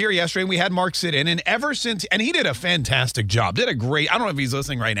 but they were here yesterday and we had Mark sit in, and ever since, and he did a fantastic job, I don't know if he's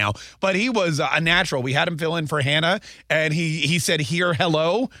listening right now, but he was a natural. We had him fill in for Hannah, and he said "Here,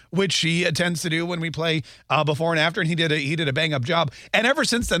 hello," which she tends to do when we play before and after, and he did a bang up job. And ever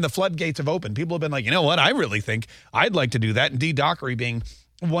since then, the floodgates have opened. People have been like, you know what, I really think I'd like to do that. And Dee Dockery being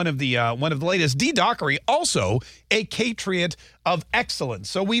one of the latest. Dee Dockery, also a Patriot of Excellence.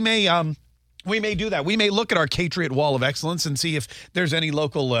 So we may do that. We may look at our Patriot Wall of Excellence and see if there's any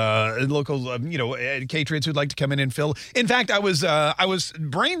local Patriots who'd like to come in and fill. In fact, I was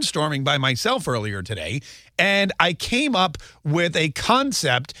brainstorming by myself earlier today, and I came up with a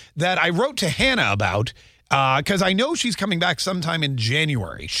concept that I wrote to Hannah about. Because I know she's coming back sometime in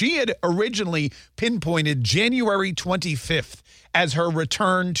January. She had originally pinpointed January 25th as her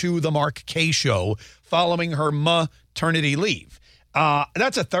return to the Mark Kaye Show following her maternity leave.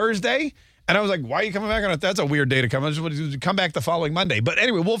 That's a Thursday. And I was like, why are you coming back on it? That's a weird day to come. I just want to come back the following Monday. But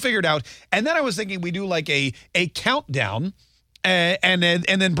anyway, we'll figure it out. And then I was thinking we do like a countdown and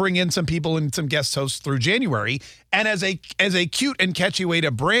then bring in some people and some guest hosts through January. And as a cute and catchy way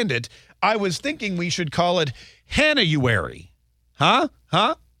to brand it, I was thinking we should call it Hannah-uary. Huh?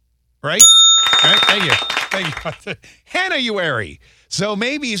 Right? Thank you. Hannah-uary. So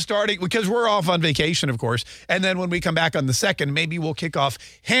maybe starting, because we're off on vacation, of course, and then when we come back on the 2nd, maybe we'll kick off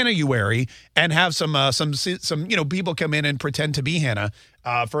Hannah-uary and have some people come in and pretend to be Hannah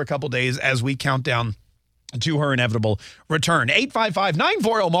for a couple days as we count down to her inevitable return.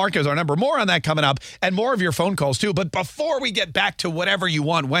 855-940-MARK is our number. More on that coming up, and more of your phone calls too. But before we get back to whatever you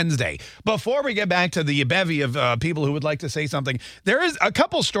want Wednesday, before we get back to the bevy of people who would like to say something, there is a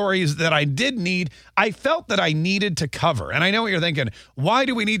couple stories that I felt that I needed to cover. And I know what you're thinking, why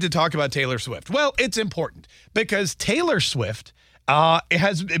do we need to talk about Taylor Swift? Well, it's important because Taylor Swift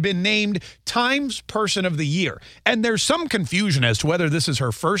has been named Times Person of the Year. And there's some confusion as to whether this is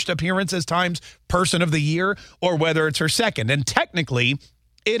her first appearance as Times Person of the Year or whether it's her second. And technically,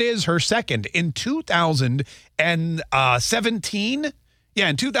 it is her second. In 2017,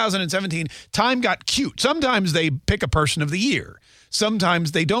 in 2017, Time got cute. Sometimes they pick a Person of the Year.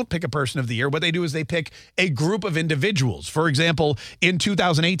 Sometimes they don't pick a Person of the Year. What they do is they pick a group of individuals. For example, in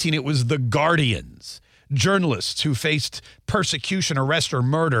 2018, it was the Guardians, journalists who faced persecution, arrest, or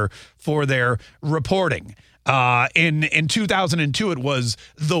murder for their reporting. In 2002, it was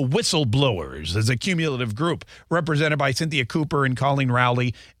the Whistleblowers as a cumulative group represented by Cynthia Cooper and Colleen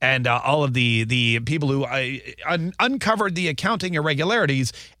Rowley and all of the people who uncovered the accounting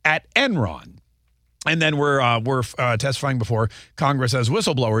irregularities at Enron. and then we're testifying before Congress as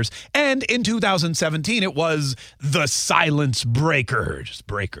whistleblowers. And in 2017, it was the silence breakers.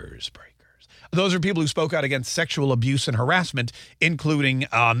 Those are people who spoke out against sexual abuse and harassment, including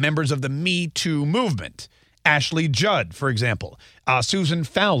members of the Me Too movement. Ashley Judd, for example, Susan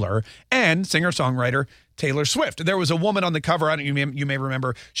Fowler, and singer-songwriter Taylor Swift. There was a woman on the cover, you may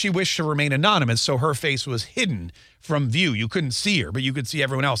remember, she wished to remain anonymous, so her face was hidden from view. You couldn't see her, but you could see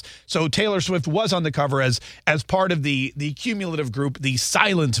everyone else. So Taylor Swift was on the cover as part of the cumulative group, the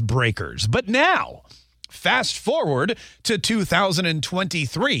Silence Breakers. But now, fast forward to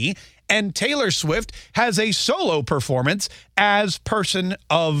 2023, and Taylor Swift has a solo performance as Person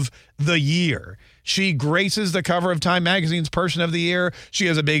of the Year. She graces the cover of Time Magazine's Person of the Year. She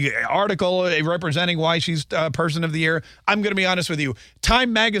has a big article representing why she's Person of the Year. I'm going to be honest with you.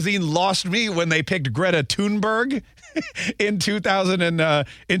 Time Magazine lost me when they picked Greta Thunberg in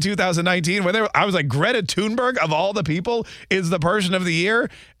 2019. I was like, Greta Thunberg, of all the people, is the Person of the Year?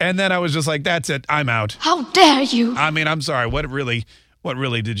 And then I was just like, that's it. I'm out. How dare you? I mean, I'm sorry. What really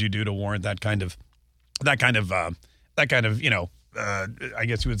did you do to warrant that kind of I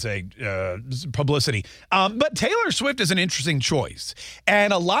guess you would say publicity. But Taylor Swift is an interesting choice.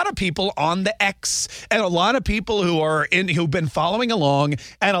 And a lot of people on the X, and a lot of people who've been following along,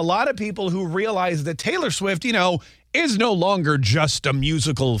 and a lot of people who realize that Taylor Swift, is no longer just a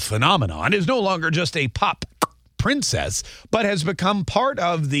musical phenomenon, is no longer just a pop princess, but has become part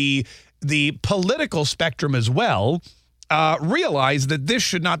of the political spectrum as well, realize that this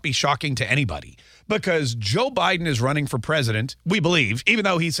should not be shocking to anybody. Because Joe Biden is running for president, we believe, even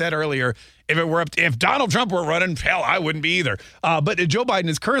though he said earlier, if Donald Trump were running, hell, I wouldn't be either. But Joe Biden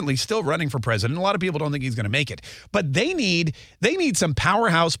is currently still running for president. A lot of people don't think he's going to make it. But they need some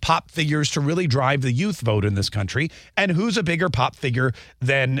powerhouse pop figures to really drive the youth vote in this country. And who's a bigger pop figure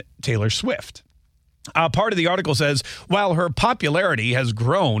than Taylor Swift? Part of the article says, while her popularity has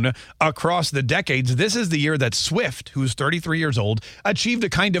grown across the decades, this is the year that Swift, who's 33 years old, achieved a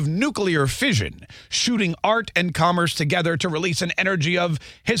kind of nuclear fission, shooting art and commerce together to release an energy of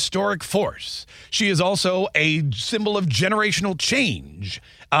historic force. She is also a symbol of generational change.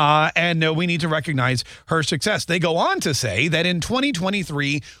 And we need to recognize her success. They go on to say that in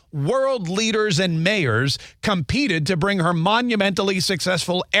 2023, world leaders and mayors competed to bring her monumentally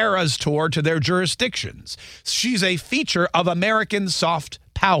successful Eras Tour to their jurisdictions. She's a feature of American soft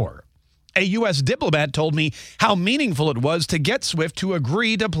power. A U.S. diplomat told me how meaningful it was to get Swift to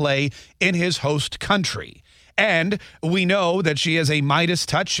agree to play in his host country. And we know that she has a Midas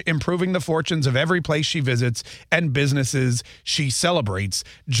touch, improving the fortunes of every place she visits and businesses she celebrates.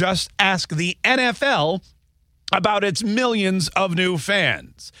 Just ask the NFL about its millions of new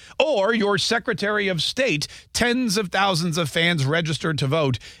fans. Or your Secretary of State, tens of thousands of fans registered to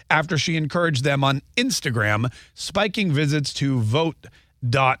vote after she encouraged them on Instagram, spiking visits to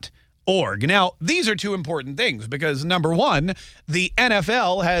vote.org. Now, these are two important things because, number one, the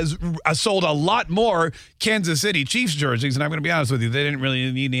NFL has sold a lot more Kansas City Chiefs jerseys, and I'm going to be honest with you, they didn't really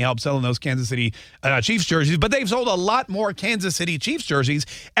need any help selling those Kansas City Chiefs jerseys, but they've sold a lot more Kansas City Chiefs jerseys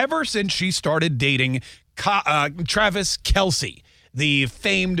ever since she started dating Travis Kelce, the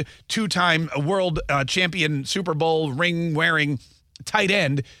famed two-time world champion Super Bowl ring-wearing tight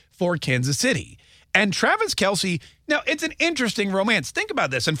end for Kansas City. And Travis Kelce, now it's an interesting romance. Think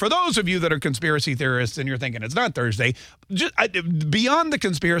about this. And for those of you that are conspiracy theorists and you're thinking it's not Thursday, just, beyond the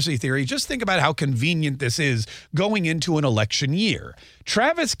conspiracy theory, just think about how convenient this is going into an election year.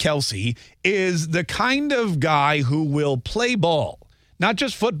 Travis Kelce is the kind of guy who will play ball. Not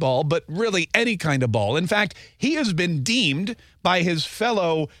just football, but really any kind of ball. In fact, he has been deemed by his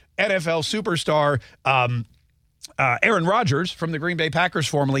fellow NFL superstar, Aaron Rodgers from the Green Bay Packers,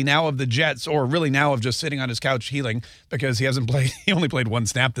 formerly now of the Jets, or really now of just sitting on his couch healing because he hasn't played. He only played one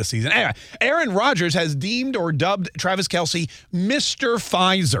snap this season. Anyway, Aaron Rodgers has deemed or dubbed Travis Kelce Mr.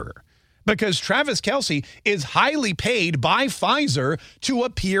 Pfizer, because Travis Kelce is highly paid by Pfizer to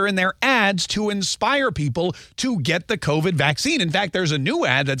appear in their ads to inspire people to get the COVID vaccine. In fact, there's a new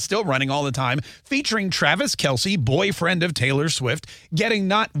ad that's still running all the time featuring Travis Kelce, boyfriend of Taylor Swift, getting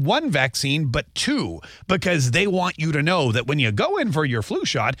not one vaccine, but two, because they want you to know that when you go in for your flu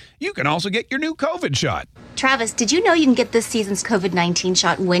shot, you can also get your new COVID shot. Travis, did you know you can get this season's COVID-19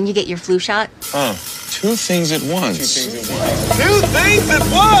 shot when you get your flu shot? Two things at once. Two things at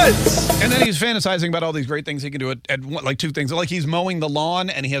once! And then he's fantasizing about all these great things he can do at like two things. Like he's mowing the lawn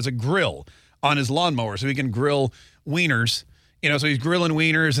and he has a grill on his lawnmower so he can grill wieners So he's grilling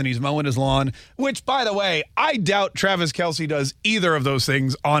wieners and he's mowing his lawn, which, by the way, I doubt Travis Kelce does either of those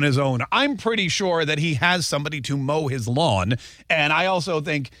things on his own. I'm pretty sure that he has somebody to mow his lawn. And I also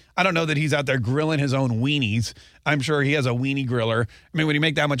think, I don't know that he's out there grilling his own weenies. I'm sure he has a weenie griller. I mean, when you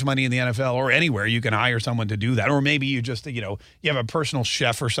make that much money in the NFL or anywhere, you can hire someone to do that. Or maybe you just, you have a personal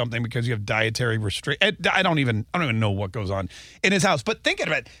chef or something because you have dietary restrictions. I don't even know what goes on in his house. But think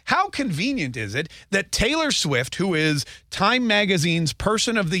about it. How convenient is it that Taylor Swift, who is Time Magazine's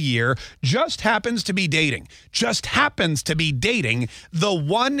Person of the Year, just happens to be dating the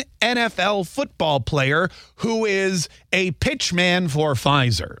one NFL football player who is a pitchman for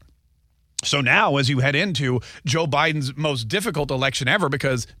Pfizer? So now, as you head into Joe Biden's most difficult election ever,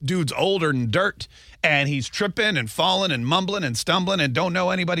 because dude's older than dirt, and he's tripping and falling and mumbling and stumbling and don't know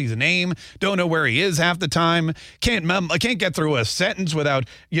anybody's name, don't know where he is half the time, can't get through a sentence without,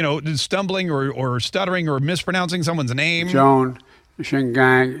 stumbling or stuttering or mispronouncing someone's name. Joan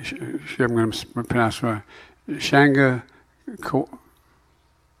Shingang, I'm going to pronounce it, Shanga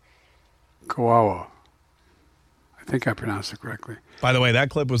Kawawa. I think I pronounced it correctly. By the way, that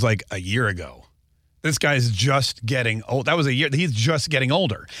clip was like a year ago. This guy's just getting old. That was a year. He's just getting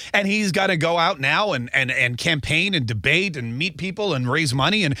older. And he's got to go out now and campaign and debate and meet people and raise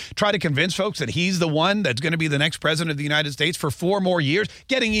money and try to convince folks that he's the one that's going to be the next president of the United States for 4 more years,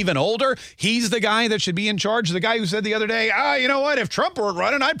 getting even older. He's the guy that should be in charge. The guy who said the other day, you know what? If Trump weren't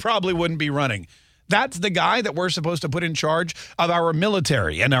running, I probably wouldn't be running. That's the guy that we're supposed to put in charge of our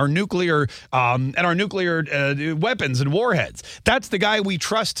military and our nuclear weapons and warheads. That's the guy we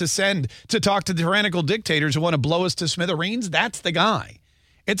trust to send to talk to tyrannical dictators who want to blow us to smithereens. That's the guy.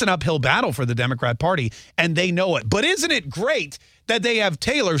 It's an uphill battle for the Democrat Party, and they know it. But isn't it great that they have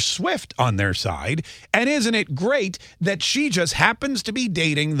Taylor Swift on their side? And isn't it great that she just happens to be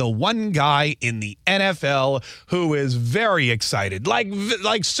dating the one guy in the NFL who is very excited,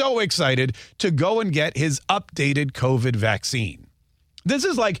 like so excited to go and get his updated COVID vaccine? This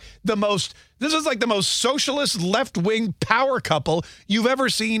is like the most socialist left-wing power couple you've ever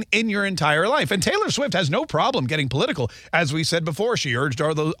seen in your entire life. And Taylor Swift has no problem getting political. As we said before, she urged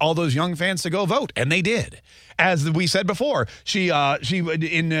all those young fans to go vote, and they did. As we said before, she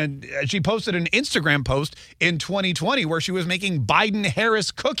posted an Instagram post in 2020 where she was making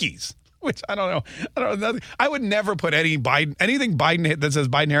Biden-Harris cookies. Which I don't know. I would never put anything Biden that says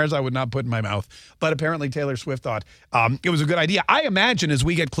Biden-Harris, I would not put in my mouth. But apparently Taylor Swift thought it was a good idea. I imagine as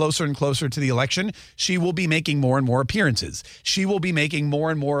we get closer and closer to the election, she will be making more and more appearances. She will be making more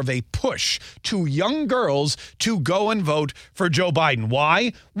and more of a push to young girls to go and vote for Joe Biden.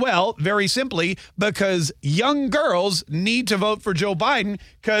 Why? Well, very simply, because young girls need to vote for Joe Biden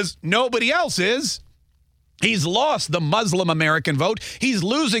because nobody else is. He's lost the Muslim American vote. He's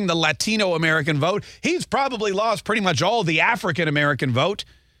losing the Latino American vote. He's probably lost pretty much all the African American vote.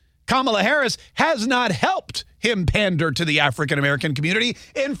 Kamala Harris has not helped him pander to the African American community.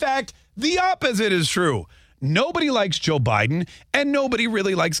 In fact, the opposite is true. Nobody likes Joe Biden, and nobody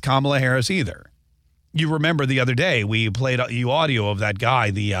really likes Kamala Harris either. You remember the other day we played you audio of that guy.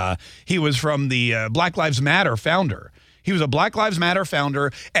 He was from the Black Lives Matter founder. He was a Black Lives Matter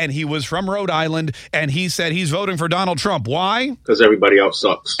founder, and he was from Rhode Island, and he said he's voting for Donald Trump. Why? Because everybody else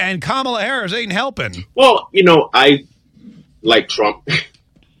sucks. And Kamala Harris ain't helping. Well, I like Trump,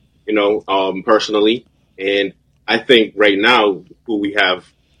 personally, and I think right now who we have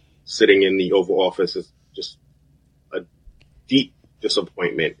sitting in the Oval Office is just a deep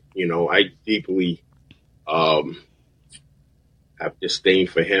disappointment. I deeply have disdain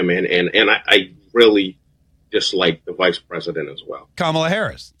for him, and I really dislike the vice president as well. Kamala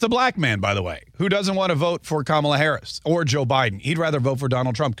Harris. It's a black man, by the way, who doesn't want to vote for Kamala Harris or Joe Biden. He'd rather vote for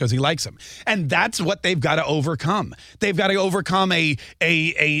Donald Trump because he likes him. And that's what they've got to overcome. They've got to overcome a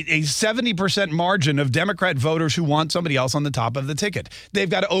 70% margin of Democrat voters who want somebody else on the top of the ticket. They've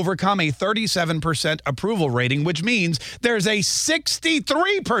got to overcome a 37% approval rating, which means there's a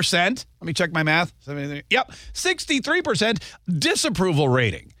 63%, let me check my math. Yep, 63% disapproval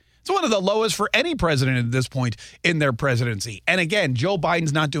rating. It's one of the lowest for any president at this point in their presidency. And again, Joe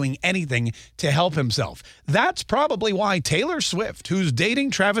Biden's not doing anything to help himself. That's probably why Taylor Swift, who's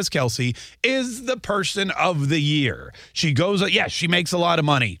dating Travis Kelce, is the person of the year. She goes, yes, she makes a lot of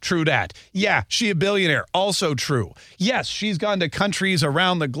money. True that. Yeah, she a billionaire. Also true. Yes, she's gone to countries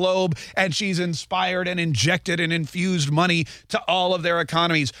around the globe and she's inspired and injected and infused money to all of their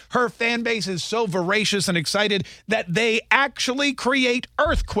economies. Her fan base is so voracious and excited that they actually create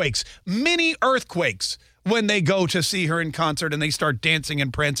earthquakes. Mini earthquakes when they go to see her in concert and they start dancing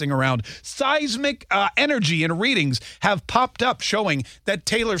and prancing around. Seismic energy and readings have popped up showing that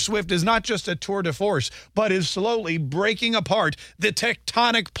Taylor Swift is not just a tour de force, but is slowly breaking apart the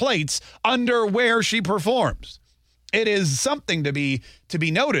tectonic plates under where she performs. It is something to be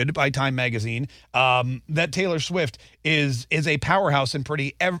noted by Time Magazine that Taylor Swift is a powerhouse in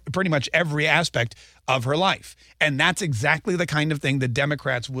pretty much every aspect of her life. And that's exactly the kind of thing that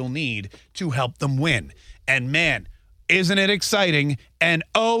Democrats will need to help them win. And man, isn't it exciting and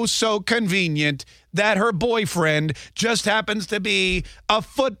oh so convenient that her boyfriend just happens to be a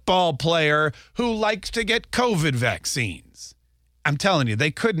football player who likes to get COVID vaccines. I'm telling you,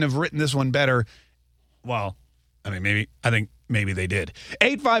 they couldn't have written this one better. Well, I think maybe they did.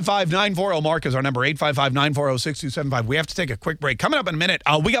 855-940-MARK is our number, 855-940-6275. We have to take a quick break. Coming up in a minute,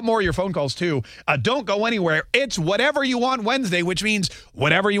 we got more of your phone calls too. Don't go anywhere. It's Whatever You Want Wednesday, which means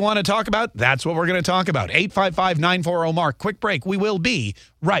whatever you want to talk about, that's what we're going to talk about. 855-940-MARK. Quick break. We will be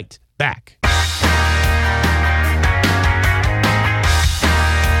right back.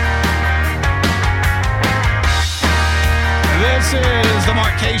 This is the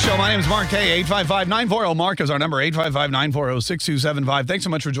Mark Kaye Show. My name is Mark Kaye. 855-940-MARK is our number, 855-940-6275. Thanks so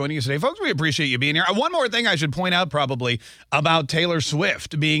much for joining us today. Folks, we appreciate you being here. One more thing I should point out probably about Taylor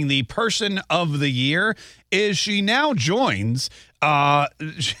Swift being the person of the year is she now joins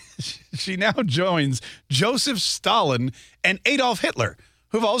Joseph Stalin and Adolf Hitler,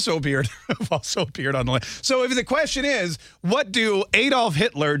 who've also appeared on the list. So if the question is, what do Adolf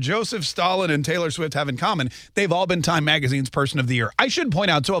Hitler, Joseph Stalin, and Taylor Swift have in common? They've all been Time Magazine's Person of the Year. I should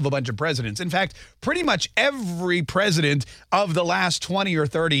point out, so have a bunch of presidents. In fact, pretty much every president of the last 20 or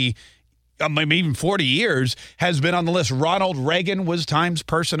 30 maybe even 40 years has been on the list. Ronald Reagan was Time's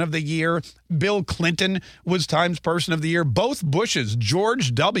Person of the Year. Bill Clinton was Time's Person of the Year. Both Bushes,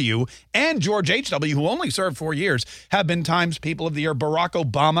 George W. and George H.W., who only served 4 years, have been Time's People of the Year. Barack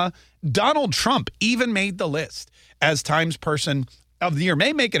Obama, Donald Trump even made the list as Time's Person of the Year.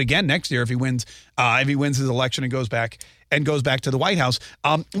 May make it again next year if he wins his election and goes back to the White House.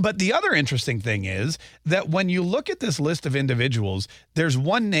 But the other interesting thing is that when you look at this list of individuals, there's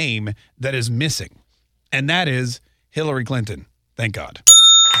one name that is missing, and that is Hillary Clinton. Thank God.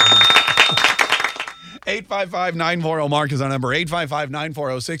 855-940-MARK is our number,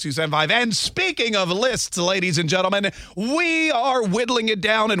 855-940-6275. And speaking of lists, ladies and gentlemen, we are whittling it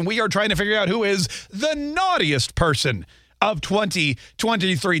down, and we are trying to figure out who is the naughtiest person of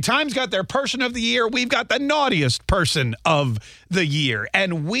 2023. Time's got their Person of the Year. We've got the naughtiest person of the year.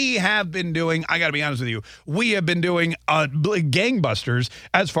 And we have been doing, I got to be honest with you, we have been doing gangbusters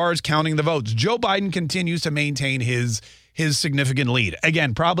as far as counting the votes. Joe Biden continues to maintain his significant lead.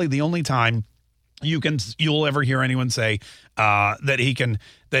 Again, probably the only time you'll ever hear anyone say that he can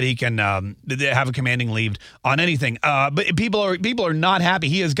have a commanding lead on anything. But people are not happy.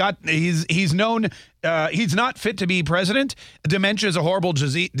 He's not fit to be president. Dementia is a horrible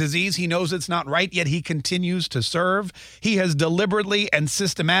disease. He knows it's not right, yet he continues to serve. He has deliberately and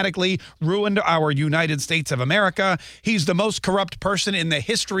systematically ruined our United States of America. He's the most corrupt person in the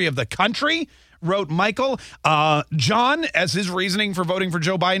history of the country, wrote Michael. John, as his reasoning for voting for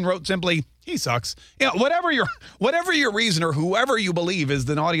Joe Biden, wrote simply, he sucks. Whatever your reason or whoever you believe is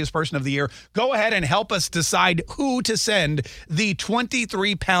the naughtiest person of the year, go ahead and help us decide who to send the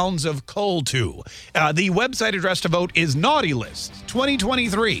 23 pounds of coal to. The website address to vote is Naughty List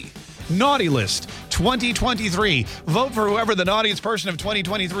 2023. Naughty List 2023. Vote for whoever the naughtiest person of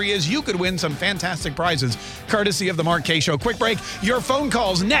 2023 is. You could win some fantastic prizes, courtesy of the Mark Kaye Show. Quick break. Your phone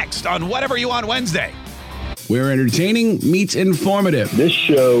calls next on Whatever You Want Wednesday. Where entertaining meets informative. This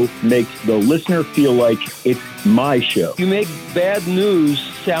show makes the listener feel like it's my show. You make bad news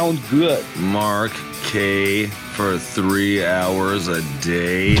sound good. Mark Kaye for 3 hours a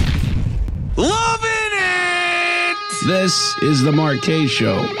day. Loving it! This is the Mark Kaye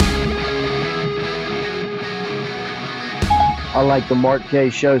Show. I like the Mark Kaye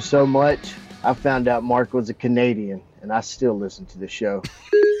Show so much, I found out Mark was a Canadian, and I still listen to the show.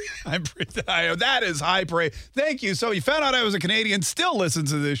 That is high praise. Thank you. So you found out I was a Canadian, still listens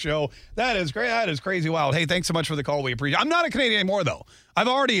to this show. That is great. That is crazy wild. Hey, thanks so much for the call. We appreciate it. I'm not a Canadian anymore, though. I've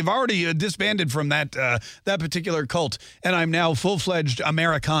already disbanded from that particular cult, and I'm now full-fledged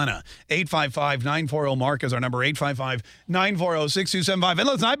Americana. 855-940-MARK is our number, 855-940-6275. And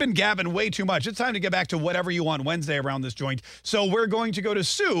listen, I've been gabbing way too much. It's time to get back to Whatever You Want Wednesday around this joint. So we're going to go to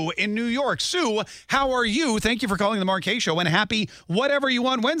Sue in New York. Sue, how are you? Thank you for calling the Mark Kaye Show, and happy Whatever You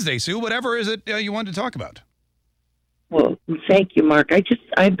Want Wednesday, Sue. Whatever is it you wanted to talk about? Well, thank you, Mark.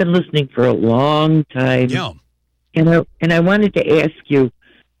 I've been listening for a long time. Yeah. And I wanted to ask you,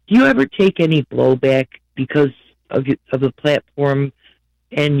 do you ever take any blowback because of the platform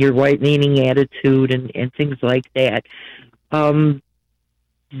and your right-leaning attitude and things like that. Do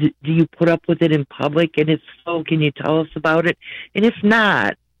you put up with it in public? And if so, can you tell us about it? And if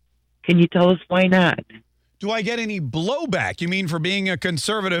not, can you tell us why not? Do I get any blowback? You mean for being a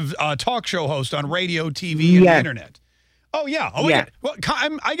conservative talk show host on radio, TV, and the internet? Oh, yeah.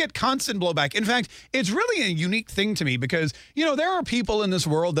 I get constant blowback. In fact, it's really a unique thing to me because, there are people in this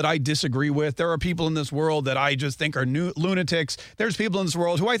world that I disagree with. There are people in this world that I just think are lunatics. There's people in this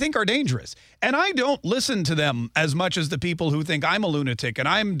world who I think are dangerous. And I don't listen to them as much as the people who think I'm a lunatic and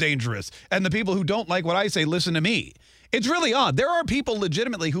I'm dangerous. And the people who don't like what I say listen to me. It's really odd. There are people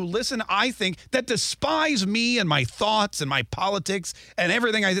legitimately who listen, I think, that despise me and my thoughts and my politics and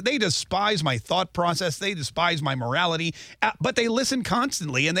everything. They despise my thought process. They despise my morality, but they listen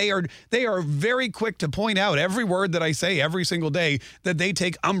constantly, and they are very quick to point out every word that I say every single day that they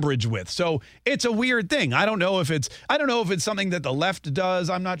take umbrage with. So it's a weird thing. I don't know if it's something that the left does.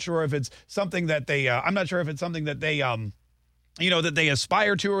 I'm not sure if it's something that they. That they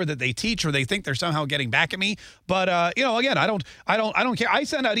aspire to, or that they teach, or they think they're somehow getting back at me. But, again, I don't care. I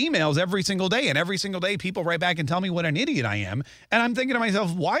send out emails every single day, and every single day people write back and tell me what an idiot I am. And I'm thinking to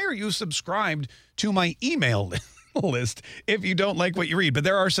myself, why are you subscribed to my email list if you don't like what you read? But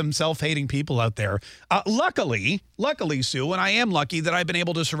there are some self-hating people out there. Luckily, Sue, and I am lucky that I've been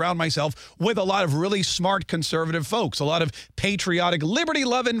able to surround myself with a lot of really smart conservative folks, a lot of patriotic,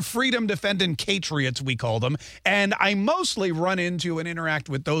 liberty-loving, freedom-defending patriots, we call them. And I mostly run into and interact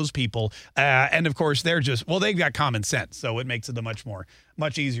with those people. And, of course, they've got common sense, so it makes it a much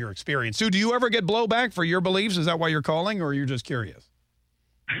easier experience. Sue, do you ever get blowback for your beliefs? Is that why you're calling, or you're just curious?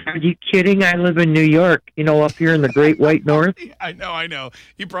 Are you kidding? I live in New York, up here in the Great White North. I know.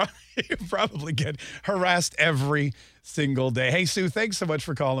 You probably get harassed every single day. Hey, Sue, thanks so much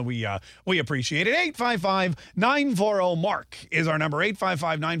for calling. We appreciate it. 855-940-MARK is our number,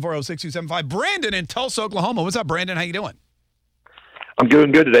 855-940-6275. Brandon in Tulsa, Oklahoma. What's up, Brandon? How you doing? I'm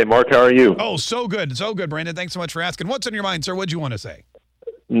doing good today, Mark. How are you? Oh, so good, Brandon. Thanks so much for asking. What's on your mind, sir? What do you want to say?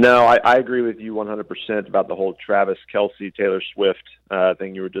 No, I agree with you 100% about the whole Travis Kelce, Taylor Swift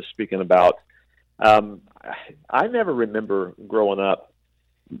thing you were just speaking about. I never remember growing up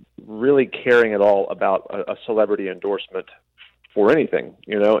really caring at all about a celebrity endorsement for anything,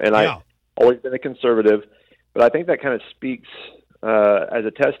 and I've always been a conservative, but I think that kind of speaks as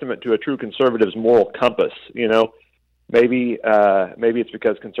a testament to a true conservative's moral compass. Maybe it's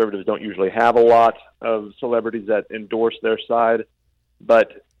because conservatives don't usually have a lot of celebrities that endorse their side.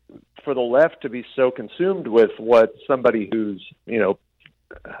 But for the left to be so consumed with what somebody who's,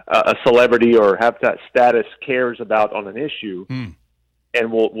 a celebrity or have that status cares about on an issue,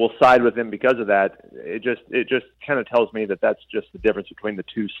 and will side with them because of that, it just kind of tells me that that's just the difference between the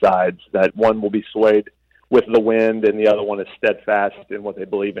two sides, that one will be swayed with the wind and the other one is steadfast in what they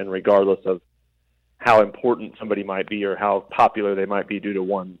believe in, regardless of how important somebody might be or how popular they might be due to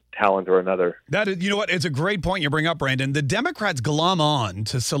one talent or another. That is, you know what? It's a great point you bring up, Brandon. The Democrats glom on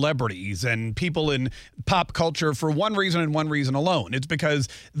to celebrities and people in pop culture for one reason and one reason alone. It's because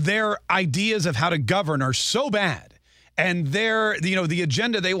their ideas of how to govern are so bad. And the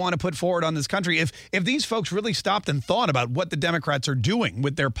agenda they want to put forward on this country, if these folks really stopped and thought about what the Democrats are doing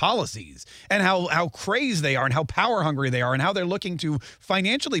with their policies and how crazed they are and how power hungry they are and how they're looking to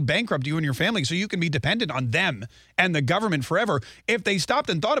financially bankrupt you and your family so you can be dependent on them and the government forever, if they stopped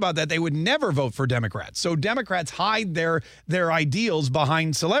and thought about that, they would never vote for Democrats. So Democrats hide their ideals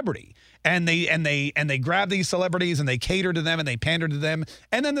behind celebrity. And they grab these celebrities and they cater to them and they pander to them.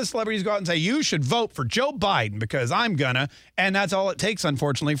 And then the celebrities go out and say, you should vote for Joe Biden because I'm gonna. And that's all it takes,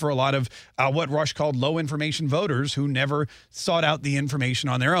 unfortunately, for a lot of what Rush called low information voters who never sought out the information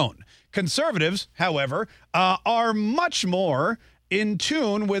on their own. Conservatives, however, are much more in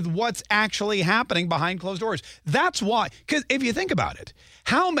tune with what's actually happening behind closed doors. That's why, because if you think about it,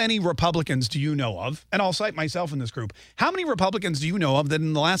 how many Republicans do you know of, and I'll cite myself in this group, how many Republicans do you know of that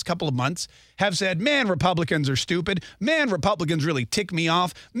in the last couple of months have said, man, Republicans are stupid, man, Republicans really tick me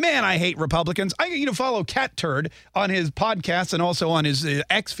off, man, I hate Republicans. I follow Cat Turd on his podcast and also on his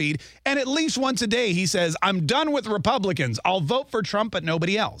X feed, and at least once a day he says, I'm done with Republicans, I'll vote for Trump but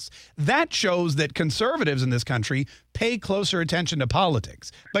nobody else. That shows that conservatives in this country pay closer attention to politics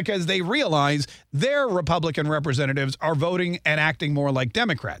because they realize their Republican representatives are voting and acting more like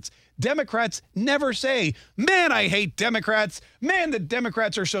Democrats. Democrats never say, man, I hate Democrats. Man, the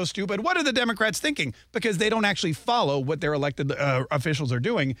Democrats are so stupid. What are the Democrats thinking? Because they don't actually follow what their elected officials are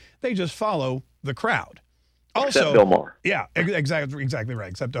doing. They just follow the crowd. except Bill Maher. Yeah, exactly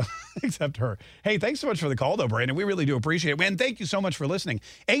right. Except her. Hey, thanks so much for the call, though, Brandon. We really do appreciate it. Man, thank you so much for listening.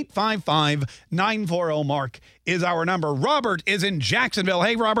 855-940-MARK is our number. Robert is in Jacksonville.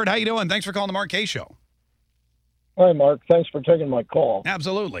 Hey, Robert, how you doing? Thanks for calling the Mark Kaye Show. Hi, Mark. Thanks for taking my call.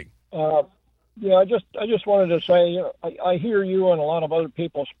 Absolutely. Yeah, I just wanted to say, I hear you and a lot of other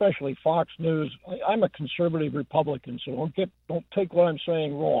people, especially Fox News. I'm a conservative Republican, so don't take what I'm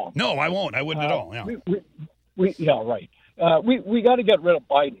saying wrong. No, I won't. I wouldn't at all. Yeah. Yeah, right. We got to get rid of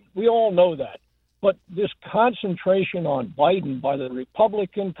Biden. We all know that. But this concentration on Biden by the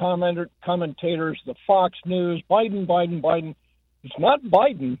Republican commentators, the Fox News, Biden, it's not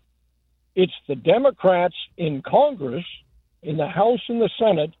Biden. It's the Democrats in Congress, in the House and the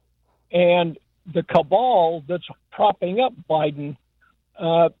Senate, and the cabal that's propping up Biden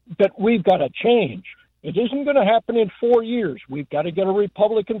that we've got to change. It isn't going to happen in 4 years. We've got to get a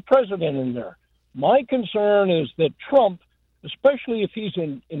Republican president in there. My concern is that Trump, especially if he's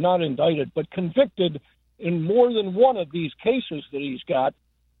not indicted, but convicted in more than one of these cases that he's got,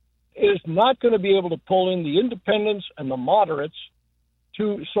 is not going to be able to pull in the independents and the moderates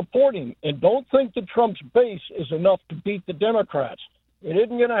to support him. And don't think that Trump's base is enough to beat the Democrats. It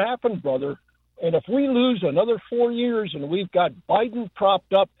isn't going to happen, brother. And if we lose another 4 years and we've got Biden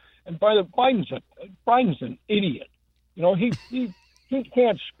propped up, and Biden's an idiot. You know, he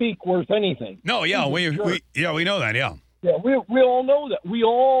can't speak worth anything. No, yeah, we know that, yeah. Yeah, we all know that. We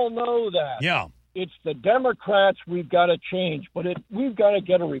all know that. Yeah. It's the Democrats we've got to change, but we've got to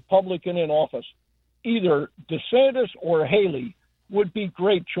get a Republican in office. Either DeSantis or Haley would be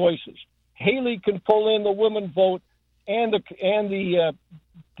great choices. Haley can pull in the women vote and the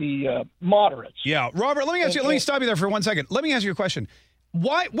moderates. Yeah, Robert, let me ask you. Let me stop you there for 1 second. Let me ask you a question.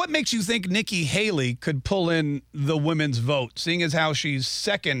 What makes you think Nikki Haley could pull in the women's vote, seeing as how she's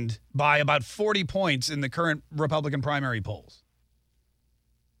second by about 40 points in the current Republican primary polls?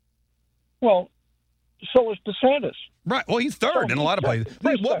 Well, so is DeSantis. Right. Well, he's third in a lot of places.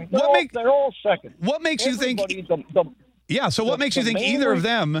 They're all second. What makes you think? So what makes you think either of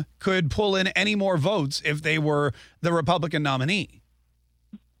them could pull in any more votes if they were the Republican nominee?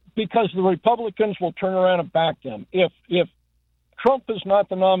 Because the Republicans will turn around and back them. If Trump is not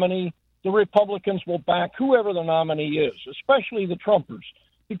the nominee, the Republicans will back whoever the nominee is, especially the Trumpers,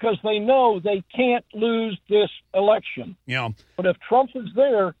 because they know they can't lose this election. Yeah. But if Trump is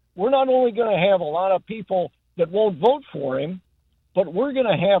there, we're not only going to have a lot of people that won't vote for him, but we're going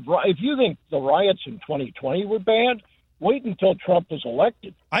to have, if you think the riots in 2020 were bad, wait until Trump is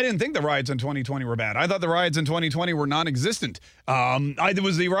elected. I didn't think the riots in 2020 were bad. I thought the riots in 2020 were non-existent. It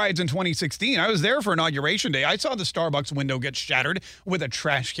was the riots in 2016. I was there for Inauguration Day. I saw the Starbucks window get shattered with a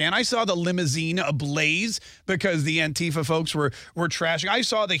trash can. I saw the limousine ablaze because the Antifa folks were trashing. I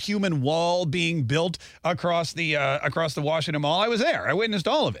saw the human wall being built across the Washington Mall. I was there. I witnessed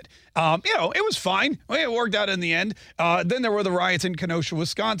all of it. It was fine. It worked out in the end. Then there were the riots in Kenosha,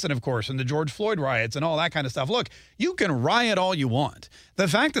 Wisconsin, of course, and the George Floyd riots and all that kind of stuff. Look, you can riot all you want. The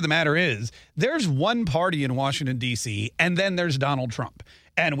fact of the matter is there's one party in Washington, D.C., and then there's Donald Trump.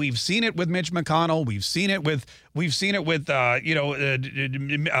 And we've seen it with Mitch McConnell. We've seen it with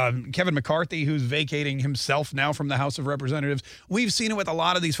Kevin McCarthy, who's vacating himself now from the House of Representatives. We've seen it with a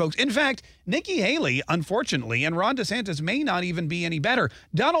lot of these folks. In fact, Nikki Haley, unfortunately, and Ron DeSantis may not even be any better.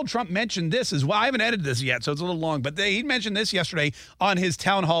 Donald Trump mentioned this as well. I haven't edited this yet, so it's a little long, but he mentioned this yesterday on his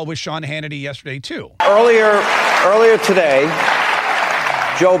town hall with Sean Hannity yesterday, too. Earlier today,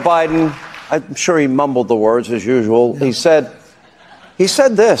 Joe Biden, I'm sure he mumbled the words as usual. He said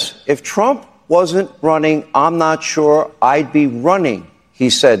this: if Trump wasn't running, I'm not sure I'd be running, he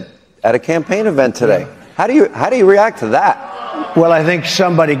said at a campaign event today. How do you react to that? Well, I think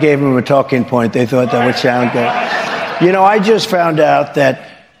somebody gave him a talking point. They thought that would sound good. You know, I just found out that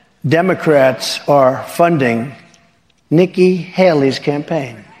Democrats are funding Nikki Haley's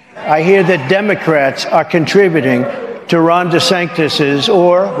campaign. I hear that Democrats are contributing to Ron DeSantis's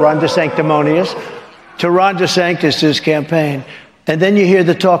campaign. And then you hear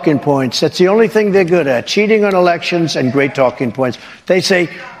the talking points. That's the only thing they're good at, cheating on elections and great talking points. They say,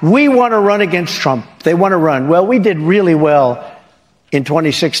 we want to run against Trump. They want to run. Well, we did really well in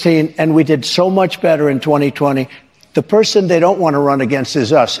 2016, and we did so much better in 2020. The person they don't want to run against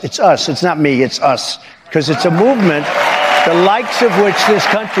is us. It's us. It's not me. It's us. Because it's a movement, the likes of which this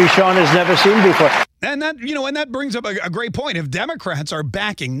country, Sean, has never seen before. And that brings up a great point. If Democrats are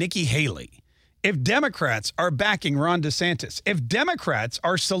backing Nikki Haley, if Democrats are backing Ron DeSantis, if Democrats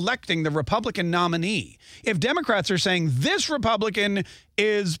are selecting the Republican nominee, if Democrats are saying this Republican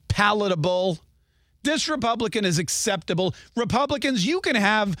is palatable This Republican is acceptable. Republicans, you can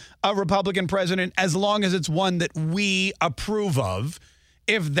have a Republican president as long as it's one that we approve of.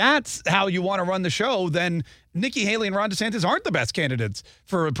 If that's how you want to run the show, then Nikki Haley and Ron DeSantis aren't the best candidates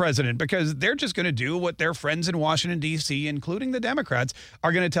for a president because they're just going to do what their friends in Washington, D.C., including the Democrats,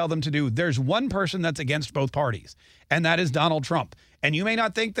 are going to tell them to do. There's one person that's against both parties, and that is Donald Trump. And you may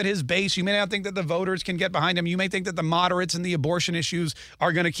not think that his base, you may not think that the voters can get behind him. You may think that the moderates and the abortion issues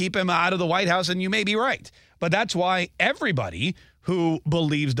are going to keep him out of the White House, and you may be right. But that's why everybody who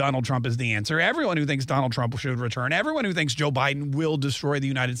believes Donald Trump is the answer, everyone who thinks Donald Trump should return, everyone who thinks Joe Biden will destroy the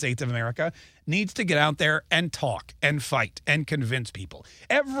United States of America needs to get out there and talk and fight and convince people.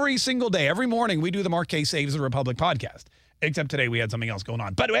 Every single day, every morning, we do the Mark Kaye Saves the Republic podcast. Except today we had something else going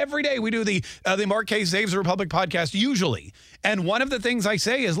on. But every day we do the Mark Kaye Saves the Republic podcast usually. And one of the things I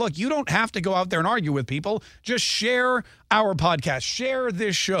say is, look, you don't have to go out there and argue with people. Just share our podcast. Share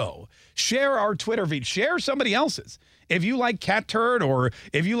this show. Share our Twitter feed. Share somebody else's. If you like Cat Turd or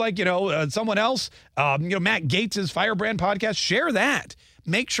if you like, someone else, Matt Gaetz's Firebrand podcast, share that.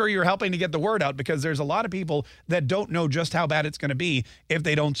 Make sure you're helping to get the word out because there's a lot of people that don't know just how bad it's going to be if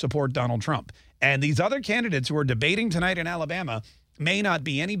they don't support Donald Trump. And these other candidates who are debating tonight in Alabama may not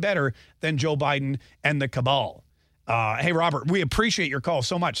be any better than Joe Biden and the cabal. Hey, Robert, we appreciate your call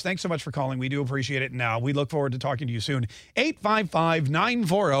so much. Thanks so much for calling. We do appreciate it. And we look forward to talking to you soon.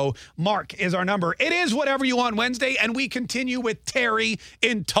 855-940-MARK is our number. It is Whatever You Want Wednesday, and we continue with Terry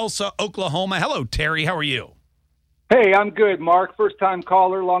in Tulsa, Oklahoma. Hello, Terry. How are you? Hey, I'm good, Mark. First-time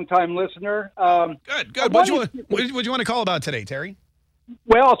caller, long-time listener. Good. What do you want to call about today, Terry?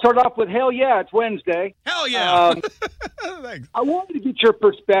 Well, I'll start off with hell yeah, it's Wednesday. Hell yeah. Thanks. I wanted to get your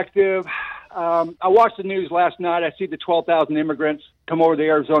perspective. I watched the news last night. I see the 12,000 immigrants come over the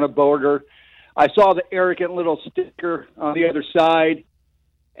Arizona border. I saw the arrogant little sticker on the other side.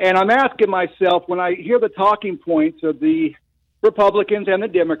 And I'm asking myself, when I hear the talking points of the Republicans and the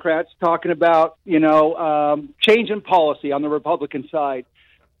Democrats talking about, changing policy on the Republican side,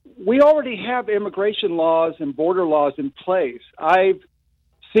 we already have immigration laws and border laws in place. I've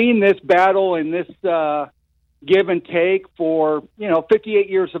seen this battle and this give and take for, 58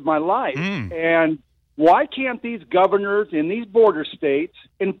 years of my life. And why can't these governors in these border states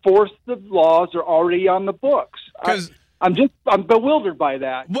enforce the laws that are already on the books? I'm bewildered by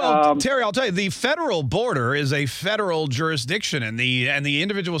that. Well, Terry, I'll tell you, the federal border is a federal jurisdiction, and the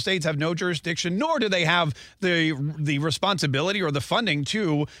individual states have no jurisdiction, nor do they have the responsibility or the funding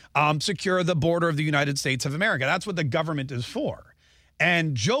to secure the border of the United States of America. That's what the government is for.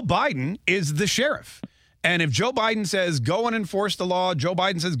 And Joe Biden is the sheriff. And if Joe Biden says, go and enforce the law, Joe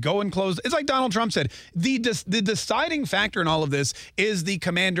Biden says, go and close. It's like Donald Trump said. The deciding factor in all of this is the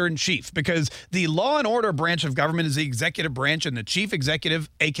commander in chief, because the law and order branch of government is the executive branch, and the chief executive,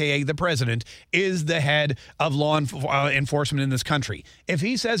 a.k.a. the president, is the head of law enforcement in this country. If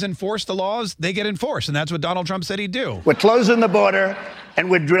he says enforce the laws, they get enforced. And that's what Donald Trump said he'd do. We're closing the border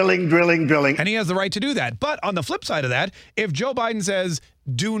and we're drilling. And he has the right to do that. But on the flip side of that, if Joe Biden says,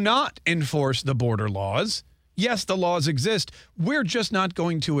 do not enforce the border laws. Yes, the laws exist. We're just not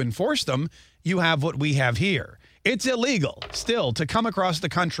going to enforce them. You have what we have here. It's illegal still to come across the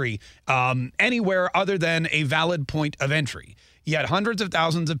country anywhere other than a valid point of entry. Yet hundreds of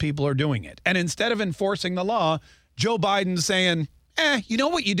thousands of people are doing it. And instead of enforcing the law, Joe Biden's saying, you know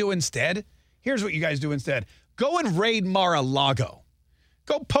what you do instead? Here's what you guys do instead. Go and raid Mar-a-Lago.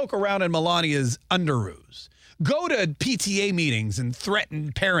 Go poke around in Melania's underoos. Go to PTA meetings and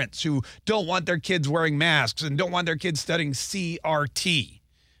threaten parents who don't want their kids wearing masks and don't want their kids studying CRT.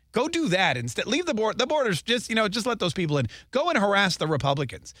 Go do that instead. Leave the borders, just let those people in. Go and harass the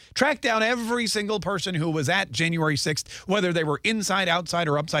Republicans. Track down every single person who was at January 6th, whether they were inside, outside,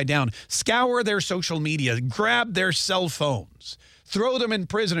 or upside down. Scour their social media. Grab their cell phones. Throw them in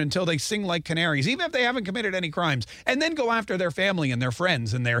prison until they sing like canaries, even if they haven't committed any crimes, and then go after their family and their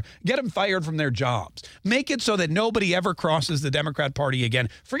friends and get them fired from their jobs. Make it so that nobody ever crosses the Democrat Party again.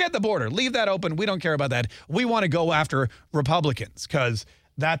 Forget the border. Leave that open. We don't care about that. We want to go after Republicans because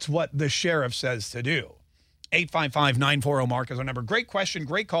that's what the sheriff says to do. 855-940-MARK is our number. Great question,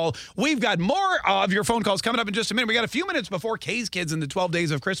 great call. We've got more of your phone calls coming up in just a minute. We got a few minutes before Kay's Kids and the 12 Days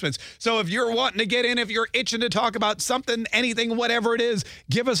of Christmas. So if you're wanting to get in, if you're itching to talk about something, anything, whatever it is,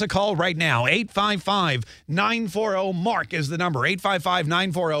 give us a call right now. 855-940-MARK is the number.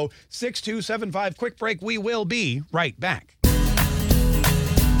 855-940-6275. Quick break. We will be right back.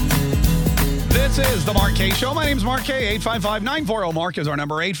 This is the Mark Kaye Show. My name's Mark Kaye. 855-940-MARK is our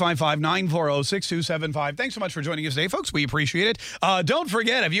number. 855-940-6275. Thanks so much for joining us today, folks. We appreciate it. Don't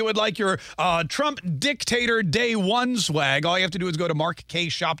forget, if you would like your Trump Dictator Day 1 swag, all you have to do is go to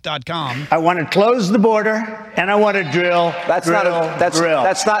markkaysshop.com. I want to close the border, and I want to drill. That's not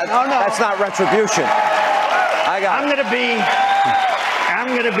not retribution. I'm gonna be.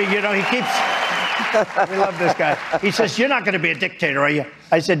 You know, he keeps. We love this guy. He says, "You're not going to be a dictator, are you?"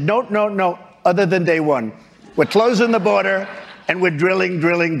 I said, "No. Other than day one, we're closing the border." And we're drilling.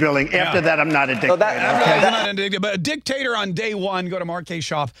 After that, I'm not a dictator. But a dictator on day one, go to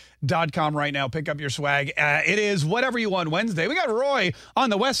markkaysshop.com right now. Pick up your swag. It is Whatever You Want Wednesday. We got Roy on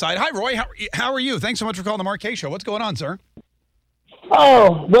the west side. Hi, Roy. How are you? Thanks so much for calling the Mark Kaye Show. What's going on, sir?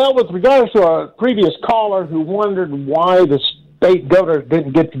 Oh, well, with regards to a previous caller who wondered why the state governors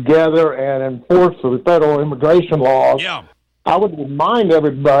didn't get together and enforce the federal immigration laws, I would remind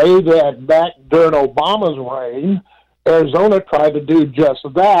everybody that back during Obama's reign, Arizona tried to do just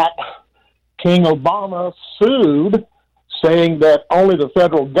that. King Obama sued, saying that only the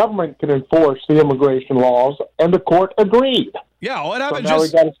federal government can enforce the immigration laws, and the court agreed. Yeah, well, it happened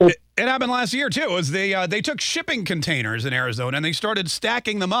it happened last year, too. Was they took shipping containers in Arizona, and they started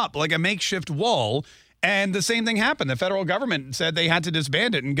stacking them up like a makeshift wall, and the same thing happened. The federal government said they had to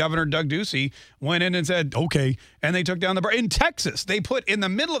disband it, and Governor Doug Ducey went in and said, okay, and they took down the bar. In Texas, they put in the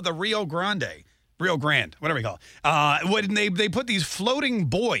middle of the Rio Grande, whatever you call it, when they put these floating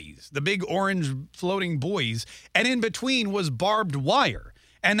buoys, the big orange floating buoys, and in between was barbed wire.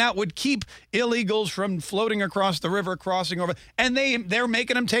 And that would keep illegals from floating across the river, crossing over. And they're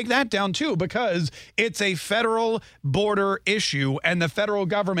making them take that down, too, because it's a federal border issue, and the federal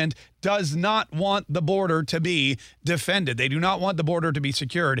government does not want the border to be defended. They do not want the border to be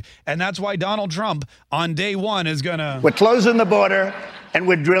secured. And that's why Donald Trump on day one is going to... We're closing the border, and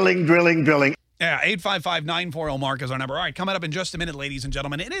we're drilling. Yeah, 855-940-MARK is our number. All right, coming up in just a minute, ladies and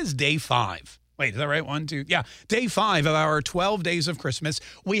gentlemen, it is day 5. Wait, is that right? 1, 2. Yeah, day 5 of our 12 days of Christmas.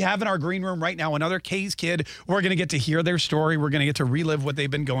 We have in our green room right now another Kaye's kid. We're going to get to hear their story. We're going to get to relive what they've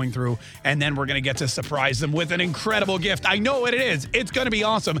been going through. And then we're going to get to surprise them with an incredible gift. I know what it is. It's going to be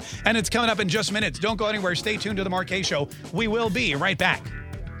awesome. And it's coming up in just minutes. Don't go anywhere. Stay tuned to the Mark Kaye Show. We will be right back.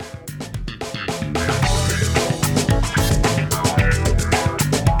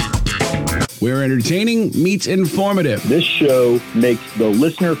 Where entertaining meets informative. This show makes the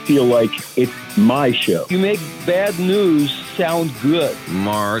listener feel like it's my show. You make bad news sound good.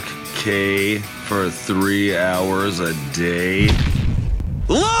 Mark Kaye for 3 hours a day.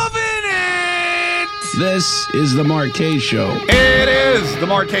 Loving it! This is the Mark Kaye Show. It is the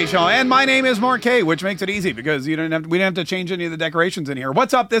Mark Kaye Show, and my name is Mark Kaye, which makes it easy because we didn't have to change any of the decorations in here.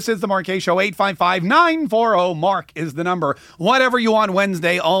 What's up? This is the Mark Kaye Show. 855-940-MARK is the number. Whatever you want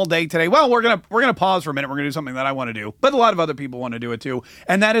Wednesday, all day today. Well, we're gonna pause for a minute. We're gonna do something that I want to do, but a lot of other people want to do it too,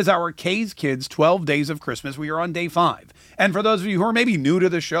 and that is our Kaye's Kids 12 Days of Christmas. We are on day 5, and for those of you who are maybe new to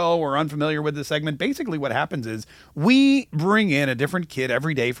the show or unfamiliar with the segment, basically what happens is we bring in a different kid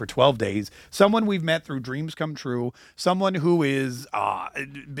every day for 12 days. Someone we've met through dreams come true, someone who is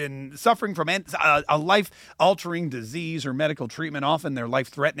been suffering from a life-altering disease or medical treatment. Often they're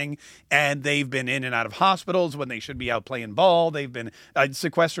life-threatening, and they've been in and out of hospitals when they should be out playing ball. They've been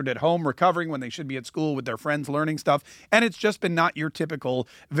sequestered at home recovering when they should be at school with their friends learning stuff. And it's just been not your typical,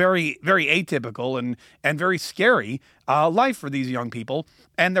 very, very atypical and very scary life for these young people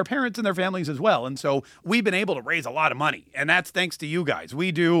and their parents and their families as well. And so we've been able to raise a lot of money, and that's thanks to you guys.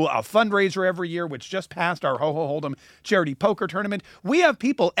 We do a fundraiser every year, which just passed our Ho Ho Hold'em charity poker tournament. We have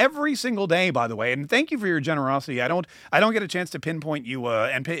people every single day, by the way, and thank you for your generosity. I don't get a chance to pinpoint you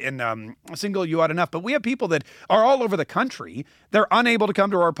and single you out enough, but we have people that are all over the country. They're unable to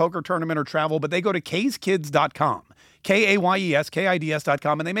come to our poker tournament or travel, but they go to kayskids.com.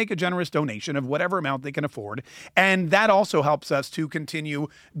 KAYESKIDS.com, and they make a generous donation of whatever amount they can afford. And that also helps us to continue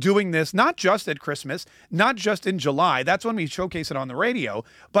doing this, not just at Christmas, not just in July. That's when we showcase it on the radio,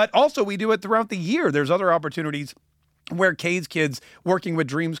 but also we do it throughout the year. There's other opportunities where Kaye's Kids, working with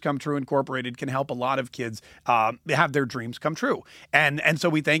Dreams Come True Incorporated, can help a lot of kids have their dreams come true. And so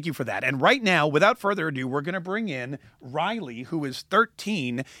we thank you for that. And right now, without further ado, we're going to bring in Riley, who is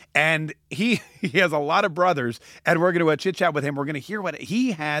 13, and he has a lot of brothers, and we're going to chit-chat with him. We're going to hear what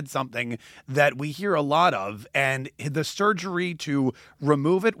he had, something that we hear a lot of, and the surgery to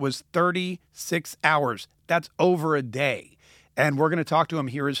remove it was 36 hours. That's over a day. And we're going to talk to him,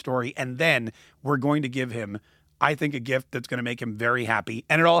 hear his story, and then we're going to give him, I think, a gift that's going to make him very happy.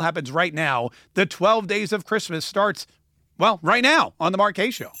 And it all happens right now. The 12 Days of Christmas starts, well, right now on the Mark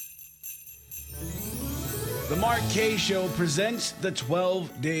Kaye Show. The Mark Kaye Show presents the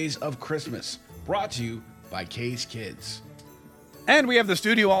 12 Days of Christmas, brought to you by Kaye's Kids. And we have the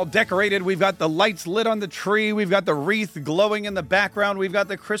studio all decorated. We've got the lights lit on the tree. We've got the wreath glowing in the background. We've got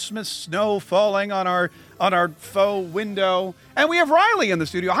the Christmas snow falling on our faux window. And we have Riley in the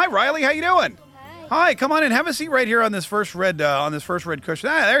studio. Hi, Riley. How you doing? Hi. Come on in. Have a seat right here on this first red cushion.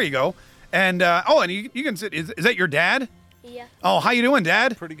 Ah, there you go. And and you can sit. Is that your dad? Yeah. Oh, how you doing,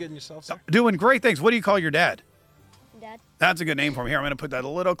 Dad? Pretty good, and yourself, sir? Doing great, thanks. What do you call your dad? Dad. That's a good name for him. Here, I'm going to put that a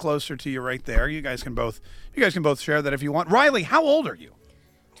little closer to you right there. You guys can both share that if you want. Riley, how old are you?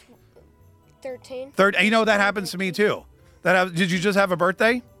 13. You know, that happens to me too. Did you just have a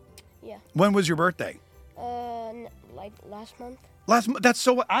birthday? Yeah. When was your birthday? Like last month. Last month. That's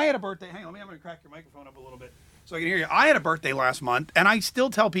so. I had a birthday. Hang on, I'm going to crack your microphone up a little bit so I can hear you. I had a birthday last month, and I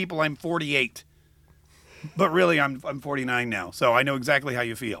still tell people I'm 48. But really, I'm 49 now, so I know exactly how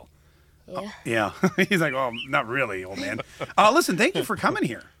you feel. Yeah. Yeah. He's like, oh, not really, old man. Listen, thank you for coming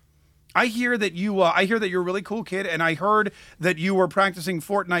here. I hear that you're a really cool kid, and I heard that you were practicing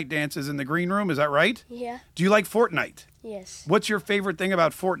Fortnite dances in the green room. Is that right? Yeah. Do you like Fortnite? Yes. What's your favorite thing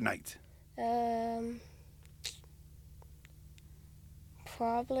about Fortnite?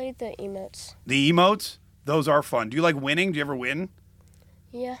 Probably the emotes. The emotes? Those are fun. Do you like winning? Do you ever win?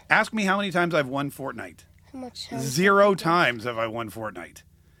 Yeah. Ask me how many times I've won Fortnite. How much? 0 times have I won Fortnite.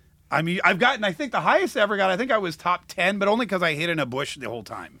 I mean, I think the highest I ever got, I think I was top 10, but only because I hid in a bush the whole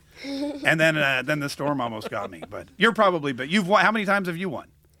time. And then the storm almost got me. But you're probably, you've won. How many times have you won?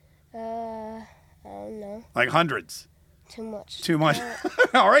 I don't know. Like hundreds. Too much. Too much.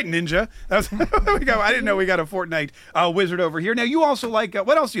 All right, Ninja. I didn't know we got a Fortnite wizard over here. Now, you also like,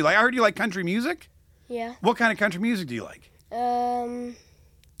 what else do you like? I heard you like country music? Yeah. What kind of country music do you like?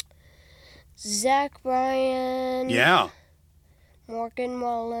 Zach Bryan. Yeah. Morgan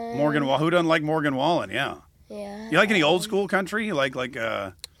Wallen. Who doesn't like Morgan Wallen? Yeah. Yeah. You like any old school country? You like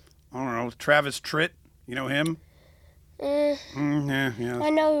I don't know, Travis Tritt? You know him? Yeah. I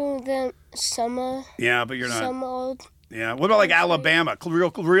know them some. Yeah, but you're not. Some old. Yeah. What about like Alabama?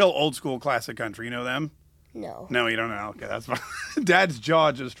 Real old school classic country. You know them? No. No, you don't know. Okay, that's fine. Dad's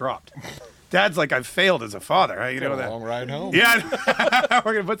jaw just dropped. Dad's like, I've failed as a father. How you know that? Long ride home. Yeah.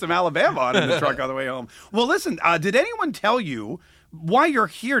 We're going to put some Alabama on in the truck on the way home. Well, listen, did anyone tell you why you're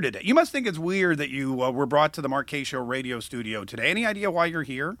here today? You must think it's weird that you were brought to the Mark Kaye Show radio studio today. Any idea why you're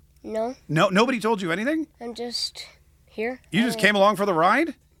here? No. No, nobody told you anything? I'm just here. You just came along for the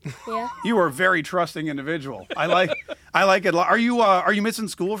ride? Yeah. You are a very trusting individual. I like it. Are you missing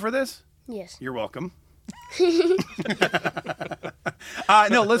school for this? Yes. You're welcome.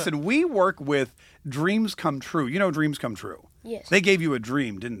 No, listen, we work with Dreams Come True. You know Dreams Come True? Yes. They gave you a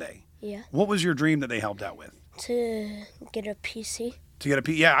dream, didn't they? Yeah. What was your dream that they helped out with? To get a PC. To get a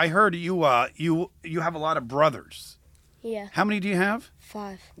PC. Yeah, I heard you have a lot of brothers. Yeah. How many do you have?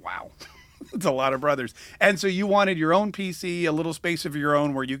 5. Wow. That's a lot of brothers. And so you wanted your own PC, a little space of your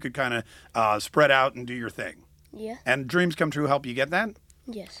own where you could kind of spread out and do your thing. Yeah. And Dreams Come True help you get that?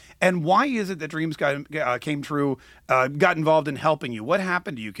 Yes. And why is it that Dreams Came True got involved in helping you? What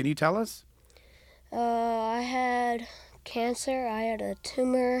happened to you? Can you tell us? I had cancer. I had a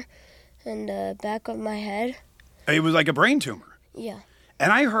tumor in the back of my head. It was like a brain tumor. Yeah.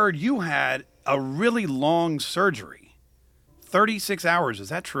 And I heard you had a really long surgery. 36 hours. Is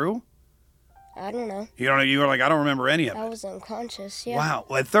that true? I don't know. You were like, I don't remember any of it. I was unconscious, yeah. Wow.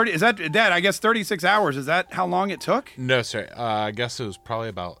 Well, Dad, I guess 36 hours. Is that how long it took? No, sir. I guess it was probably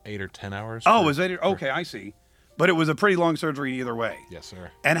about 8 or 10 hours. Oh, was it? Okay, I see. But it was a pretty long surgery either way. Yes,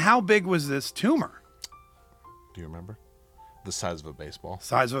 sir. And how big was this tumor? Do you remember? The size of a baseball.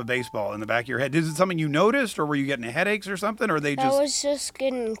 Size of a baseball in the back of your head. Is it something you noticed, or were you getting headaches or something? Or they just... I was just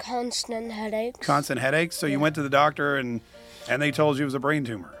getting constant headaches. Constant headaches? So you went to the doctor and they told you it was a brain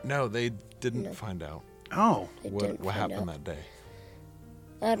tumor? No, they didn't find out. Oh. What happened that day?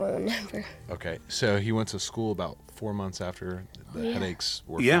 I don't remember. Okay, so he went to school about 4 months after the headaches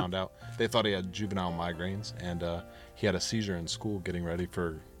were found out. They thought he had juvenile migraines, and he had a seizure in school getting ready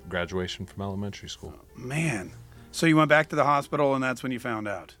for graduation from elementary school. Man. So you went back to the hospital, and that's when you found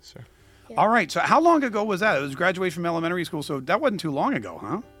out? Sir. Yeah. All right. So how long ago was that? It was graduation from elementary school, so that wasn't too long ago,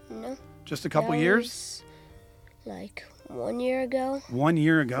 huh? No. Just a couple years? Like 1 year ago. 1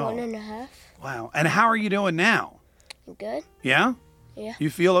 year ago. 1.5. Wow. And how are you doing now? Good. Yeah? Yeah. You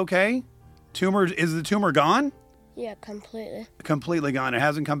feel okay? Is the tumor gone? Yeah, completely. Completely gone. It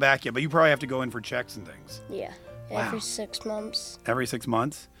hasn't come back yet, but you probably have to go in for checks and things. Yeah. Wow. Every 6 months. Every 6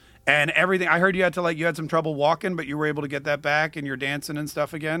 months? And everything. I heard you had some trouble walking, but you were able to get that back, and you're dancing and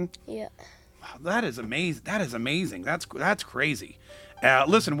stuff again? Yeah. Wow, that is amazing. That is amazing. That's crazy.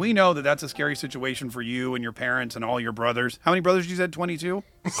 Listen, we know that that's a scary situation for you and your parents and all your brothers. How many brothers you said? 22?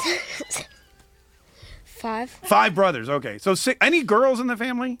 5. 5 brothers. Okay. So any girls in the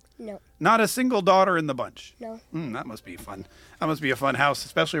family? No. Not a single daughter in the bunch? No. That must be fun. That must be a fun house,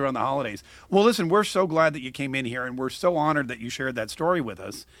 especially around the holidays. Well, listen, we're so glad that you came in here, and we're so honored that you shared that story with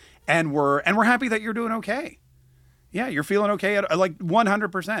us, and we're happy that you're doing okay. Yeah, you're feeling okay at like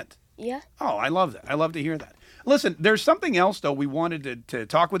 100%. Yeah. Oh, I love that. I love to hear that. Listen, there's something else, though, we wanted to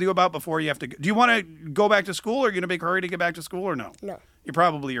talk with you about before you have to. Do you want to go back to school? Or are you in a big hurry to get back to school, or no? No.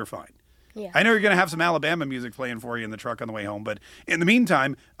 You're fine. Yeah. I know you're going to have some Alabama music playing for you in the truck on the way home, but in the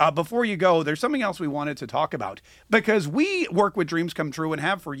meantime, before you go, there's something else we wanted to talk about because we work with Dreams Come True and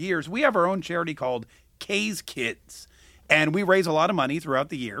have for years. We have our own charity called Kaye's Kids, and we raise a lot of money throughout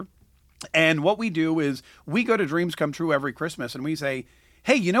the year. And what we do is we go to Dreams Come True every Christmas and we say,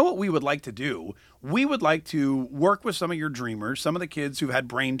 hey, you know what we would like to do? We would like to work with some of your dreamers, some of the kids who've had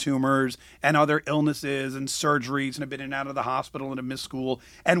brain tumors and other illnesses and surgeries and have been in and out of the hospital and have missed school.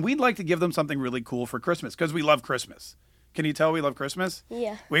 And we'd like to give them something really cool for Christmas because we love Christmas. Can you tell we love Christmas?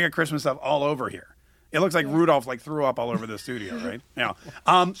 Yeah. We got Christmas stuff all over here. It looks like Rudolph threw up all over the studio, right? Yeah.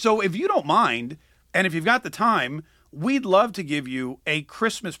 So if you don't mind, and if you've got the time, we'd love to give you a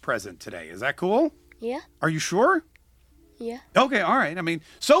Christmas present today. Is that cool? Yeah. Are you sure? Yeah. Okay, all right. I mean,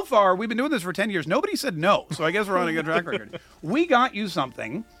 so far, we've been doing this for 10 years. Nobody said no, so I guess we're on a good track record. We got you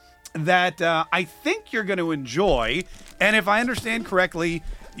something that I think you're going to enjoy, and if I understand correctly,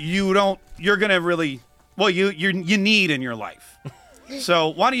 you're going to really, you need in your life. So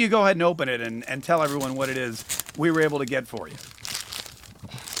why don't you go ahead and open it and tell everyone what it is we were able to get for you.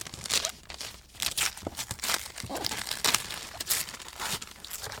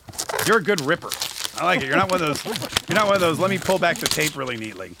 You're a good ripper. I like it. You're not one of those. Let me pull back the tape really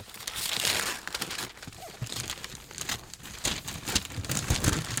neatly.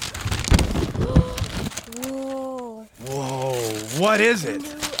 Whoa. Whoa. What is it? A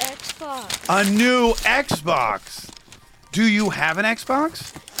new Xbox. A new Xbox. Do you have an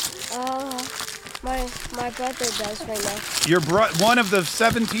Xbox? My brother does right now. One of the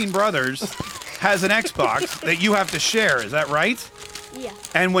 17 brothers has an Xbox that you have to share. Is that right? Yeah.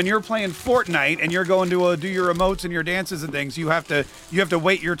 And when you're playing Fortnite and you're going to do your emotes and your dances and things, you have to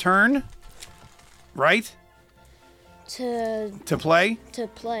wait your turn, right? To play? To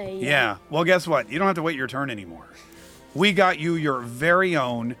play. Yeah. Well, guess what? You don't have to wait your turn anymore. We got you your very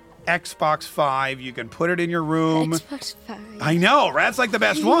own Xbox 5. You can put it in your room. Xbox 5. I know. That's like the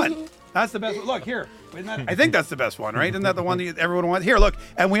best one. That's the best one. Look, here. I think that's the best one, right? Isn't that the one that everyone wants? Here, look.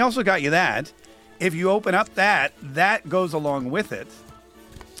 And we also got you that. If you open up that goes along with it.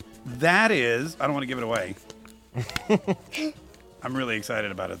 That is, I don't want to give it away. I'm really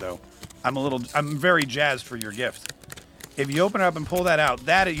excited about it, though. I'm very jazzed for your gift. If you open it up and pull that out,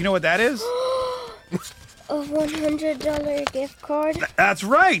 you know what that is? A $100 gift card. That's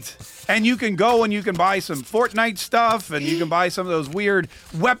right. And you can go and you can buy some Fortnite stuff, and you can buy some of those weird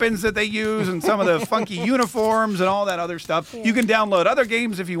weapons that they use and some of the funky uniforms and all that other stuff. Yeah. You can download other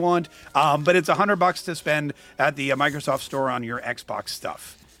games if you want, but it's $100 to spend at the Microsoft Store on your Xbox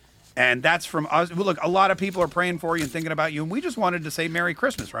stuff. And that's from us. Look, a lot of people are praying for you and thinking about you, and we just wanted to say Merry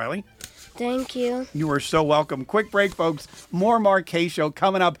Christmas, Riley. Thank you. You are so welcome. Quick break, folks. More Mark Kaye Show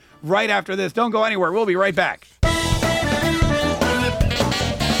coming up right after this. Don't go anywhere. We'll be right back. This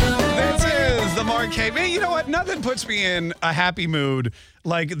is the Mark Kaye. Man, you know what? Nothing puts me in a happy mood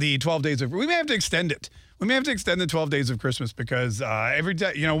like the 12 days of... We may have to extend it. We may have to extend the 12 days of Christmas because every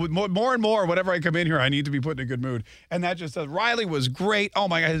day, more and more, whenever I come in here, I need to be put in a good mood. And that just does. Riley was great. Oh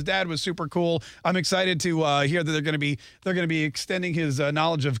my God, his dad was super cool. I'm excited to hear that they're going to be extending his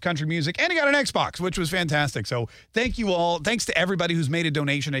knowledge of country music. And he got an Xbox, which was fantastic. So thank you all. Thanks to everybody who's made a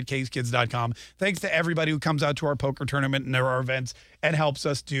donation at kayskids.com. Thanks to everybody who comes out to our poker tournament and our events and helps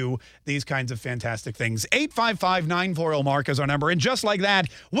us do these kinds of fantastic things. 855-940-MARK is our number. And just like that,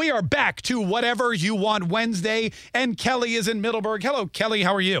 we are back to Whatever You Want Wednesday, and Kelly is in Middleburg. Hello, Kelly.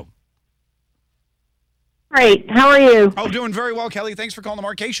 How are you? Great. How are you? Oh, doing very well, Kelly. Thanks for calling the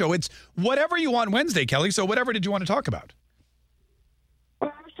Mark Kaye Show. It's Whatever You Want Wednesday, Kelly. So whatever did you want to talk about?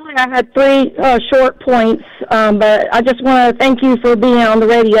 Well, actually, I had 3 short points, but I just want to thank you for being on the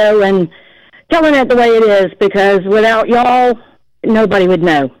radio and telling it the way it is, because without y'all, nobody would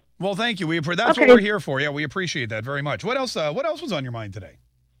know. Well, thank you. That's what we're here for. Yeah, we appreciate that very much. What else was on your mind today?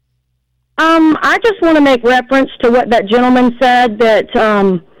 I just want to make reference to what that gentleman said, that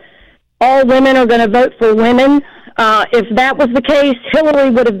all women are going to vote for women. If that was the case, Hillary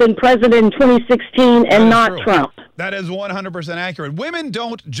would have been president in 2016 and not Trump. That is 100% accurate. Women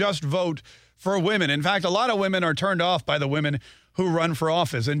don't just vote for women. In fact, a lot of women are turned off by the women who run for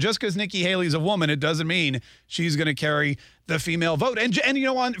office. And just because Nikki Haley's a woman, it doesn't mean she's going to carry the female vote. And you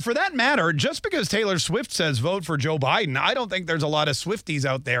know, for that matter, just because Taylor Swift says vote for Joe Biden, I don't think there's a lot of Swifties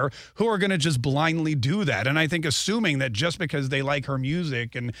out there who are going to just blindly do that. And I think assuming that just because they like her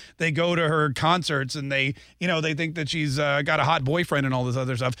music and they go to her concerts and they think that she's got a hot boyfriend and all this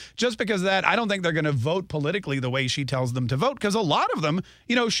other stuff, just because of that, I don't think they're going to vote politically the way she tells them to vote. Because a lot of them,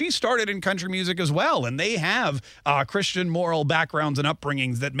 she started in country music as well, and they have Christian moral backgrounds and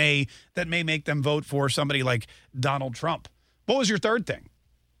upbringings that may make them vote for somebody like Donald Trump. What was your third thing?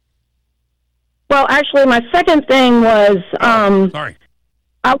 Well, actually, my second thing was sorry.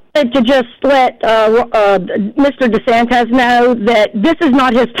 I wanted to just let Mr. DeSantis know that this is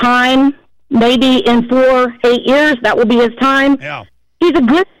not his time. Maybe in 4-8 years, that will be his time. Yeah. He's a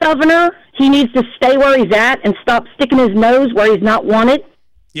good governor. He needs to stay where he's at and stop sticking his nose where he's not wanted.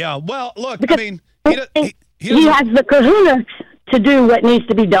 Yeah, well, look, Because I mean, he has the kahunas to do what needs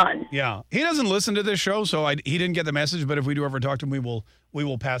to be done. Yeah, he doesn't listen to this show, so he didn't get the message. But if we do ever talk to him, we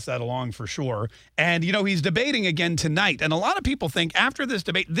will pass that along for sure. And he's debating again tonight, and a lot of people think after this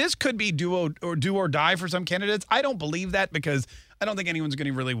debate, this could be do or die for some candidates. I don't believe that because I don't think anyone's going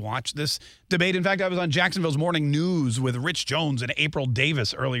to really watch this debate. In fact, I was on Jacksonville's Morning News with Rich Jones and April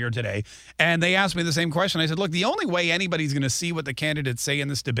Davis earlier today, and they asked me the same question. I said, look, the only way anybody's going to see what the candidates say in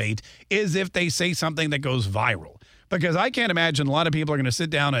this debate is if they say something that goes viral. Because I can't imagine a lot of people are going to sit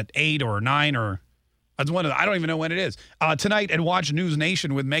down at 8 or 9 or I don't even know when it is, tonight and watch News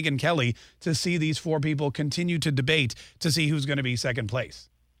Nation with Megyn Kelly to see these four people continue to debate to see who's going to be second place.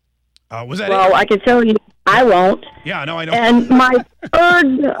 Was that Well, I can tell you I won't. Yeah, no, I know. And my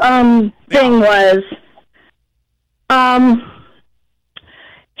third thing was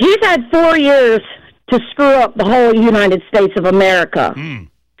he's had 4 years to screw up the whole United States of America.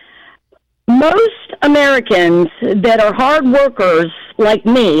 Most Americans that are hard workers like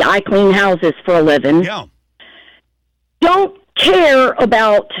me, I clean houses for a living, don't care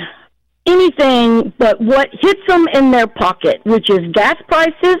about anything but what hits them in their pocket, which is gas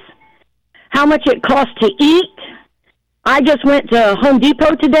prices, how much it costs to eat. I just went to Home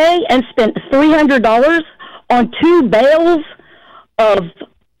Depot today and spent $300 on 2 bales of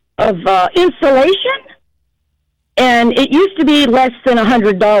insulation. And it used to be less than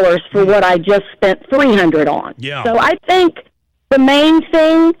 $100 for what I just spent $300 on. Yeah. So I think the main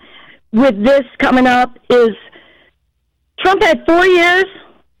thing with this coming up is Trump had 4 years.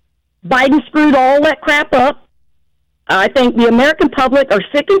 Biden screwed all that crap up. I think the American public are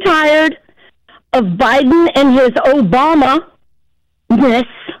sick and tired of Biden and his Obama-ness.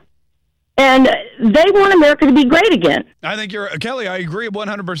 And they want America to be great again. I think Kelly, I agree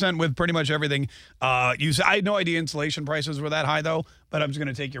 100% with pretty much everything you said. I had no idea insulation prices were that high, though, but I'm just going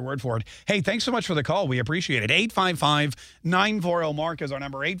to take your word for it. Hey, thanks so much for the call. We appreciate it. 855-940-MARK is our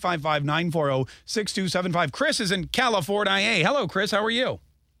number, 855-940-6275. Chris is in California. Hey, hello, Chris. How are you?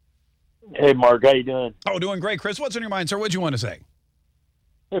 Hey, Mark. How you doing? Oh, doing great. Chris, what's on your mind, sir? What'd you want to say?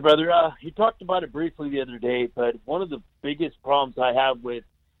 Hey, brother. You talked about it briefly the other day, but one of the biggest problems I have with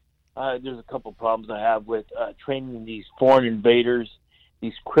there's a couple problems I have with training these foreign invaders,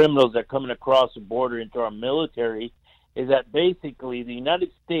 these criminals that are coming across the border into our military, is that basically the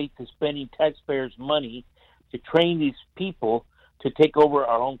United States is spending taxpayers' money to train these people to take over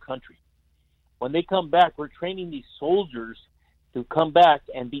our own country. When they come back, we're training these soldiers to come back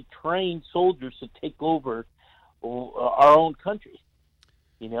and be trained soldiers to take over our own country.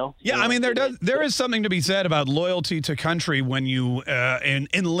 Yeah, I mean, there is something to be said about loyalty to country when you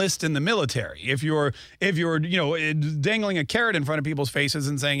enlist in the military. If you're dangling a carrot in front of people's faces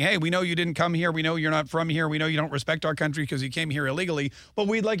and saying, hey, we know you didn't come here, we know you're not from here, we know you don't respect our country because you came here illegally, but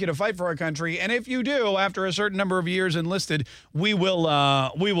we'd like you to fight for our country. And if you do, after a certain number of years enlisted, we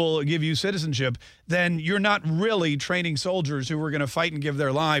will give you citizenship. Then you're not really training soldiers who are going to fight and give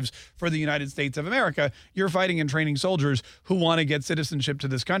their lives for the United States of America. You're fighting and training soldiers who want to get citizenship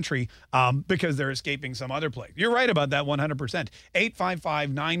to this country because they're escaping some other place. You're right about that 100%.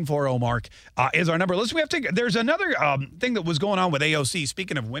 855-940-MARK is our number. Listen, there's another thing that was going on with AOC,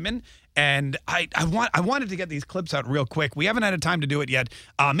 speaking of women, and I wanted to get these clips out real quick. We haven't had a time to do it yet.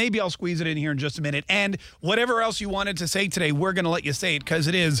 Maybe I'll squeeze it in here in just a minute. And whatever else you wanted to say today, we're going to let you say it because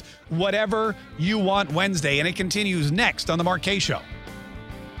it is Whatever You Want Wednesday, and it continues next on The Mark Kaye Show.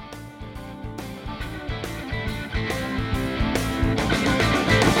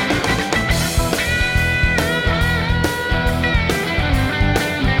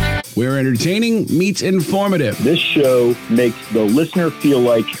 We're entertained Entertaining meets informative. This show makes the listener feel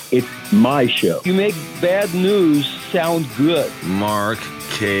like it's my show. You make bad news sound good. Mark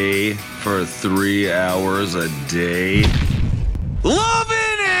Kaye for 3 hours a day. Loving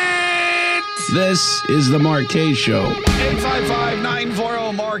it! This is the Mark Kaye Show.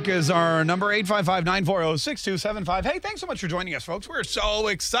 855-940-MARK is our number, 855-940-6275. Hey, thanks so much for joining us, folks. We're so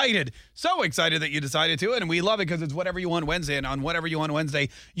excited that you decided to, and we love it because it's Whatever You Want Wednesday, and on Whatever You Want Wednesday,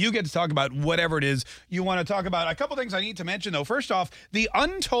 you get to talk about whatever it is you want to talk about. A couple things I need to mention, though. First off, the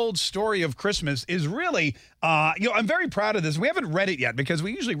untold story of Christmas is really, I'm very proud of this. We haven't read it yet because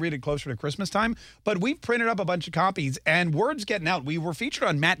we usually read it closer to Christmas time, but we've printed up a bunch of copies, and word's getting out. We were featured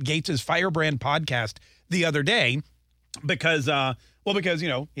on Matt Gaetz's Firebrand podcast the other day because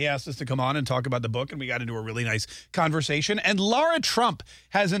he asked us to come on and talk about the book, and we got into a really nice conversation. And Laura Trump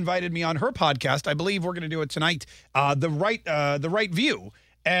has invited me on her podcast. I believe we're going to do it tonight, The Right View.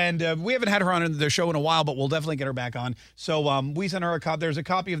 And we haven't had her on the show in a while, but we'll definitely get her back on. So we sent her a copy. There's a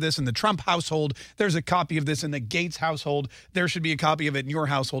copy of this in the Trump household. There's a copy of this in the Gaetz household. There should be a copy of it in your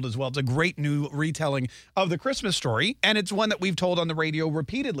household as well. It's a great new retelling of the Christmas story, and it's one that we've told on the radio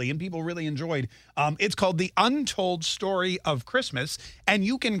repeatedly, and people really enjoyed. It's called The Untold Story of Christmas, and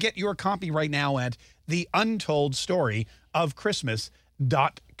you can get your copy right now at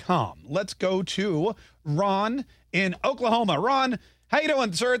theuntoldstoryofchristmas.com. Let's go to Ron in Oklahoma. Ron, how you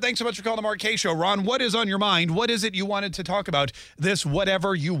doing, sir? Thanks so much for calling the Mark Kaye Show. Ron, what is on your mind? What is it you wanted to talk about this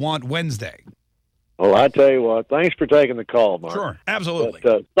Whatever You Want Wednesday? Well, I tell you what, thanks for taking the call, Mark. Sure, absolutely.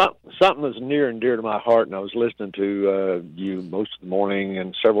 But, something that's near and dear to my heart, and I was listening to you most of the morning,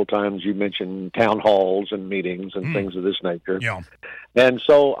 and several times you mentioned town halls and meetings and things of this nature. Yeah. And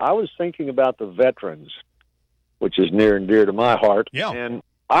so I was thinking about the veterans, which is near and dear to my heart. Yeah. And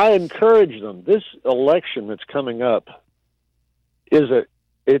I encourage them. This election that's coming up,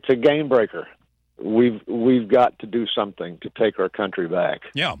 it's a game breaker. We've got to do something to take our country back.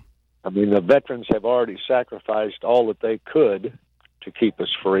 Yeah. I mean, the veterans have already sacrificed all that they could to keep us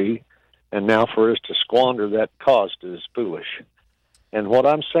free, and now for us to squander that cost is foolish. And what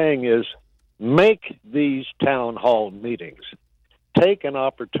I'm saying is, make these town hall meetings. Take an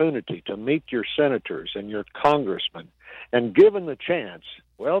opportunity to meet your senators and your congressmen, and given the chance,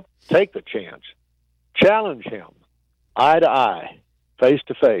 well, take the chance. Challenge him. Eye to eye, face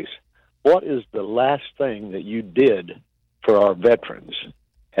to face. What is the last thing that you did for our veterans?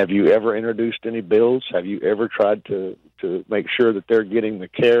 Have you ever introduced any bills? Have you ever tried to make sure that they're getting the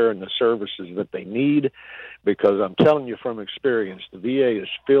care and the services that they need? Because I'm telling you from experience, the VA is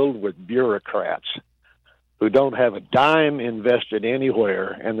filled with bureaucrats who don't have a dime invested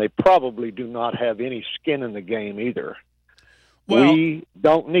anywhere, and they probably do not have any skin in the game either. Well, we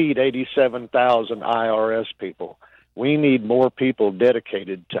don't need 87,000 IRS people. We need more people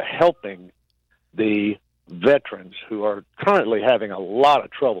dedicated to helping the veterans who are currently having a lot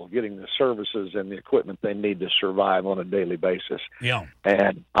of trouble getting the services and the equipment they need to survive on a daily basis. Yeah.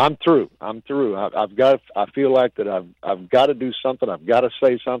 And I'm through. I feel like that I've got to do something. I've got to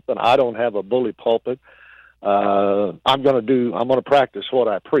say something. I don't have a bully pulpit. I'm going to practice what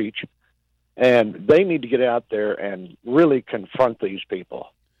I preach. And they need to get out there and really confront these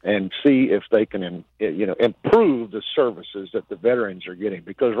people and see if they can, improve the services that the veterans are getting.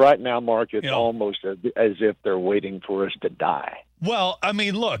 Because right now, Mark, it's almost as if they're waiting for us to die. Well, I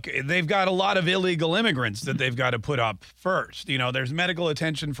mean, look, they've got a lot of illegal immigrants that they've got to put up first. There's medical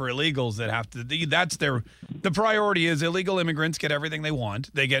attention for illegals that have to, the priority is illegal immigrants get everything they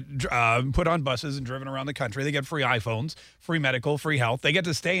want. They get put on buses and driven around the country. They get free iPhones, free medical, free health. They get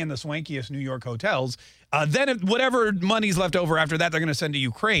to stay in the swankiest New York hotels. Then whatever money's left over after that, they're going to send to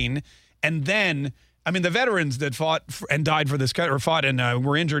Ukraine. And then, the veterans that fought and died for this country, or fought and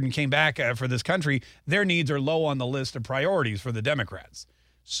were injured and came back for this country, their needs are low on the list of priorities for the Democrats.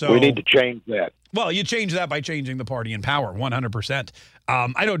 So we need to change that. Well, you change that by changing the party in power, 100%.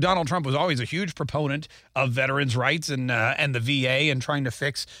 I know Donald Trump was always a huge proponent of veterans' rights and the VA and trying to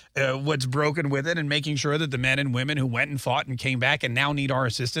fix what's broken with it and making sure that the men and women who went and fought and came back and now need our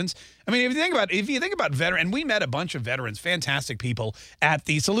assistance. If you think about veterans, and we met a bunch of veterans, fantastic people, at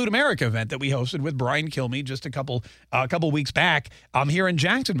the Salute America event that we hosted with Brian Kilmeade just a couple weeks back here in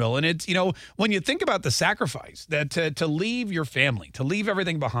Jacksonville. And it's, when you think about the sacrifice that to leave your family, to leave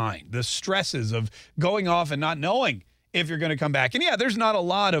everything behind, the stresses of going off and not knowing if you're going to come back. And yeah, there's not a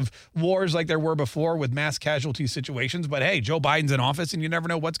lot of wars like there were before with mass casualty situations, but hey, Joe Biden's in office and you never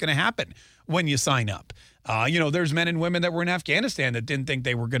know what's going to happen when you sign up. There's men and women that were in Afghanistan that didn't think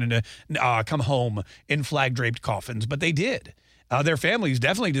they were going to come home in flag-draped coffins, but they did. Their families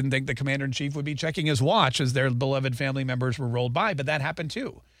definitely didn't think the commander-in-chief would be checking his watch as their beloved family members were rolled by, but that happened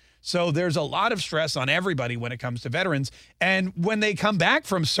too. So there's a lot of stress on everybody when it comes to veterans. And when they come back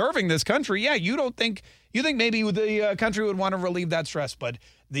from serving this country, you think maybe the country would want to relieve that stress, but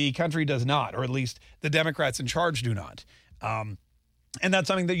the country does not, or at least the Democrats in charge do not. And that's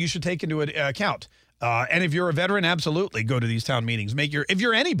something that you should take into account. And if you're a veteran, absolutely go to these town meetings.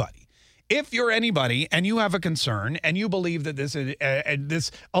 If you're anybody and you have a concern and you believe that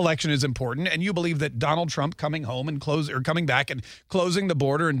this election is important and you believe that Donald Trump coming home and coming back and closing the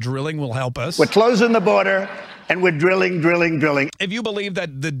border and drilling will help us. We're closing the border and we're drilling. If you believe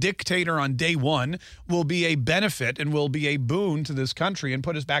that the dictator on day one will be a benefit and will be a boon to this country and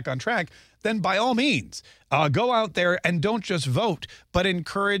put us back on track, then by all means, go out there and don't just vote, but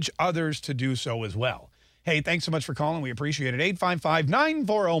encourage others to do so as well. Hey, thanks so much for calling. We appreciate it.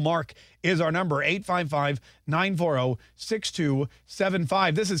 855-940-MARK is our number,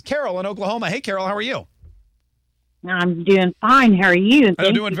 855-940-6275. This is Carol in Oklahoma. Hey, Carol, how are you? I'm doing fine. How are you?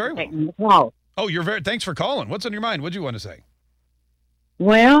 I'm doing very well. Oh, thanks for calling. What's on your mind? What'd you want to say?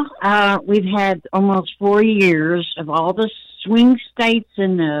 Well, we've had almost 4 years of all the swing states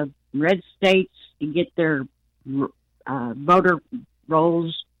and the red states to get their voter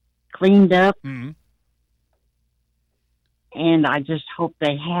rolls cleaned up. Mm-hmm. And I just hope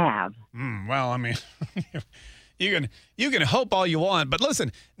they have. Well, I mean, you can hope all you want, but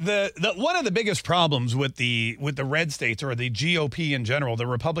listen, the one of the biggest problems with the red states or the GOP in general, the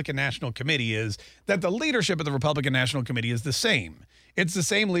Republican National Committee, is that the leadership of the Republican National Committee is the same. It's the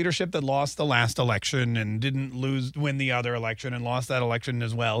same leadership that lost the last election and didn't win the other election and lost that election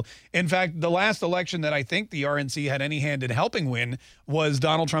as well. In fact, the last election that I think the RNC had any hand in helping win was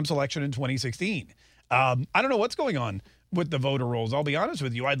Donald Trump's election in 2016. I don't know what's going on with the voter rolls. I'll be honest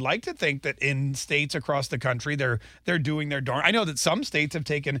with you. I'd like to think that in states across the country, they're doing their darn. I know that some states have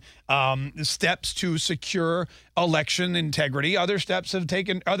taken steps to secure election integrity. Other states have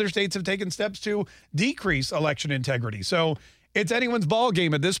taken steps to decrease election integrity. So it's anyone's ball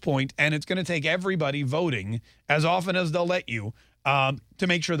game at this point, and it's going to take everybody voting as often as they'll let you to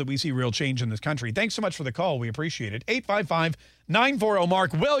make sure that we see real change in this country. Thanks so much for the call. We appreciate it.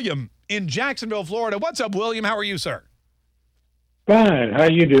 855-940-MARK. William in Jacksonville, Florida. What's up, William? How are you, sir? Fine. How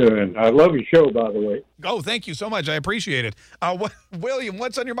you doing? I love your show, by the way. Oh, thank you so much. I appreciate it. William,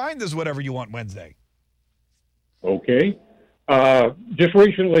 what's on your mind this Whatever You Want Wednesday? Okay. Just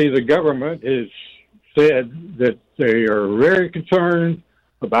recently, the government has said that they are very concerned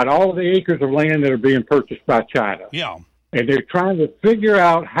about all the acres of land that are being purchased by China. Yeah. And they're trying to figure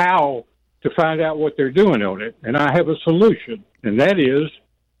out how to find out what they're doing on it. And I have a solution, and that is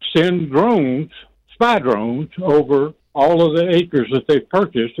send spy drones, over all of the acres that they've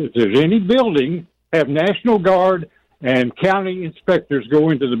purchased. If there's any building, have National Guard and county inspectors go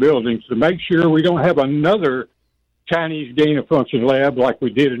into the buildings to make sure we don't have another Chinese gain-of-function lab like we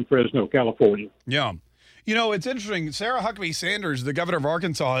did in Fresno, California. Yeah. You know, it's interesting. Sarah Huckabee Sanders, the governor of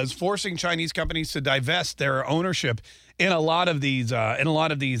Arkansas, is forcing Chinese companies to divest their ownership in a lot of these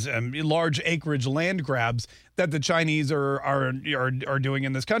large acreage land grabs that the Chinese are doing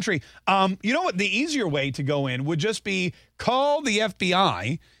in this country. You know what? The easier way to go in would just be call the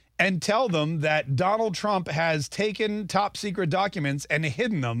FBI and tell them that Donald Trump has taken top secret documents and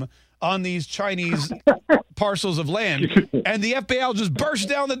hidden them on these Chinese parcels of land, and the FBI will just burst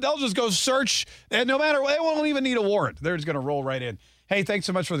down they'll just go search, and no matter what, they won't even need a warrant. They're just going to roll right in. Hey, thanks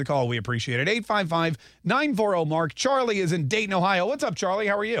so much for the call. We appreciate it. 855-940-MARK. Charlie is in Dayton, Ohio. What's up, Charlie?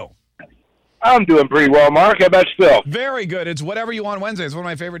 How are you? I'm doing pretty well, Mark. How about yourself? Very good. It's Whatever You Want Wednesday. It's one of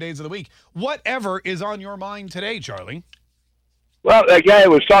my favorite days of the week. Whatever is on your mind today, Charlie? Well, that guy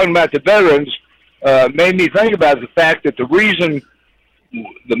who was talking about the veterans made me think about the fact that the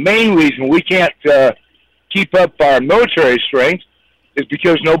main reason we can't keep up our military strength is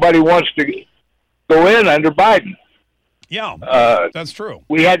because nobody wants to go in under Biden. Yeah, that's true.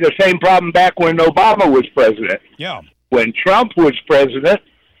 We had the same problem back when Obama was president. Yeah. When Trump was president,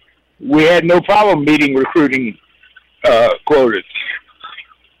 we had no problem meeting recruiting quotas.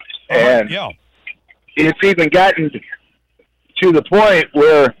 And it's even gotten to the point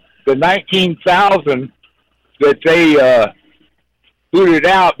where the 19,000 that they booted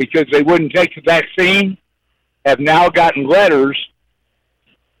out because they wouldn't take the vaccine have now gotten letters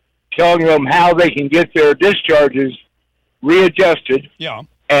telling them how they can get their discharges readjusted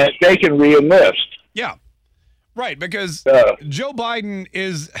and they can re-enlist. Yeah. Right, because Joe Biden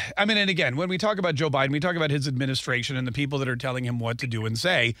is, I mean, and again, when we talk about Joe Biden, we talk about his administration and the people that are telling him what to do and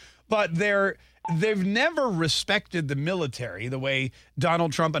say, but they've never respected the military the way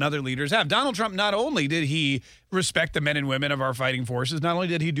Donald Trump and other leaders have. Donald Trump, not only did he respect the men and women of our fighting forces, not only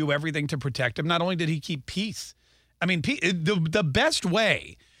did he do everything to protect them, not only did he keep peace. I mean, the best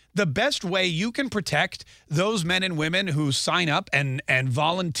way The best way you can protect those men and women who sign up and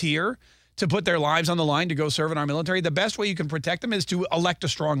volunteer to put their lives on the line to go serve in our military, the best way you can protect them is to elect a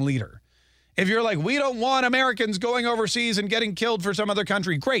strong leader. If you're like, we don't want Americans going overseas and getting killed for some other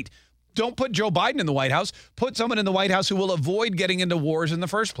country, great. Don't put Joe Biden in the White House. Put someone in the White House who will avoid getting into wars in the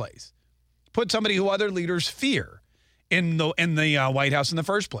first place. Put somebody who other leaders fear in the White House in the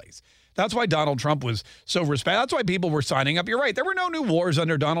first place. That's why Donald Trump was so respected. That's why people were signing up. You're right. There were no new wars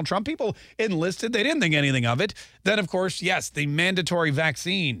under Donald Trump. People enlisted. They didn't think anything of it. Then, of course, yes, the mandatory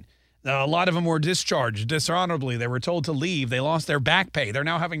vaccine. A lot of them were discharged dishonorably. They were told to leave. They lost their back pay. They're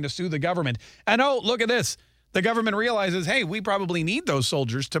now having to sue the government. And, oh, look at this. The government realizes, hey, we probably need those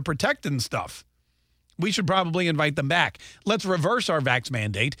soldiers to protect and stuff. We should probably invite them back. Let's reverse our vax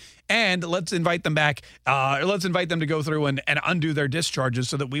mandate and let's invite them back. Let's invite them to go through and undo their discharges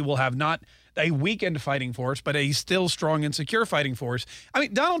so that we will have not a weakened fighting force, but a still strong and secure fighting force. I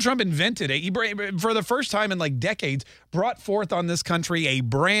mean, Donald Trump invented for the first time in like decades, brought forth on this country a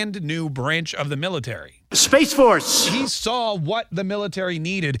brand new branch of the military. Space Force. He saw what the military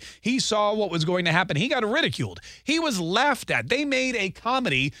needed. He saw what was going to happen. He got ridiculed. He was laughed at. They made a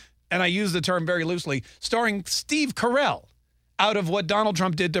comedy, and I use the term very loosely, starring Steve Carell out of what Donald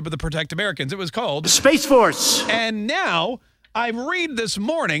Trump did to protect Americans. It was called Space Force. And now I read this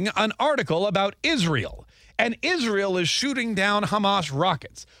morning an article about Israel. And Israel is shooting down Hamas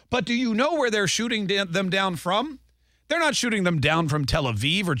rockets. But do you know where they're shooting them down from? They're not shooting them down from Tel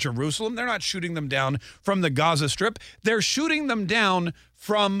Aviv or Jerusalem. They're not shooting them down from the Gaza Strip. They're shooting them down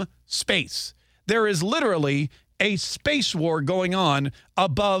from space. There is literally a space war going on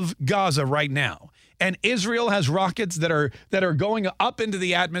above Gaza right now. And Israel has rockets that are going up into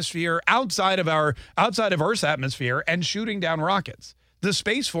the atmosphere outside of Earth's atmosphere and shooting down rockets. The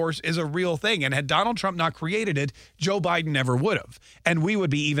Space Force is a real thing. And had Donald Trump not created it, Joe Biden never would have. And we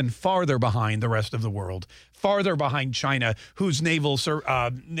would be even farther behind the rest of the world, farther behind China, whose naval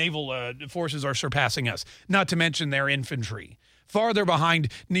forces are surpassing us, not to mention their infantry. Farther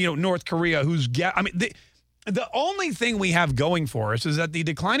behind North Korea, the only thing we have going for us is that the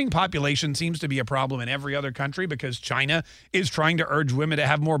declining population seems to be a problem in every other country because China is trying to urge women to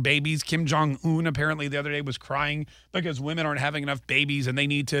have more babies. Kim Jong-un apparently the other day was crying because women aren't having enough babies and they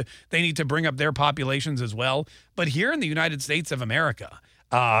need to bring up their populations as well. But here in the United States of America,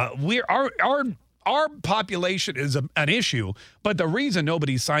 our population is an issue, but the reason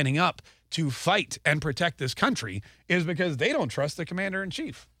nobody's signing up to fight and protect this country is because they don't trust the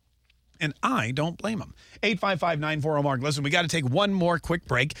commander-in-chief. And I don't blame them. 855-940-MARK. Listen, we got to take one more quick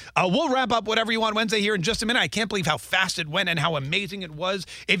break. We'll wrap up Whatever You Want Wednesday here in just a minute. I can't believe how fast it went and how amazing it was.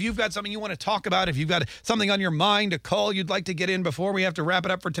 If you've got something you want to talk about, if you've got something on your mind, a call you'd like to get in before we have to wrap it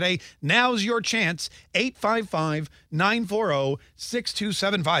up for today, now's your chance.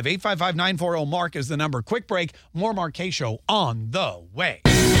 855-940-6275. 855-940-MARK is the number. Quick break. More Mark Kaye Show on the way.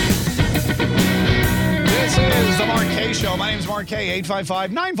 This is the Mark Kaye Show. My name is Mark Kaye.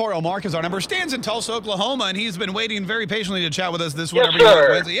 855-940-MARK is our number. Stan's in Tulsa, Oklahoma, and he's been waiting very patiently to chat with us this Whatever You Want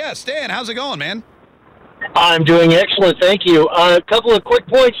Wednesday. Yeah, Stan, how's it going, man? I'm doing excellent, thank you. A couple of quick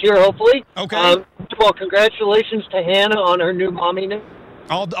points here, hopefully. Okay. Well, congratulations to Hannah on her new mommy name.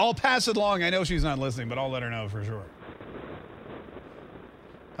 I'll pass it along. I know she's not listening, but I'll let her know for sure.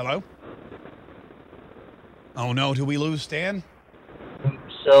 Hello? Oh, no. Did we lose Stan?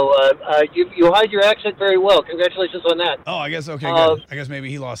 So you hide your accent very well. Congratulations on that. Oh, I guess, okay, good. I guess maybe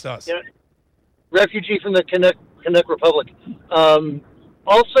he lost us. Yeah, refugee from the Canuck Republic. The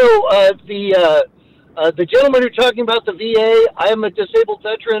gentleman who's talking about the VA, I am a disabled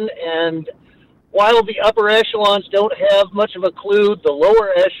veteran, and while the upper echelons don't have much of a clue, the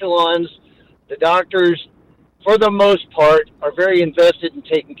lower echelons, the doctors, for the most part, are very invested in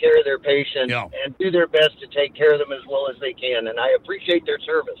taking care of their patients and do their best to take care of them as well as they can. And I appreciate their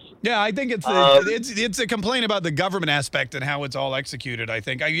service. Yeah, I think it's a complaint about the government aspect and how it's all executed. I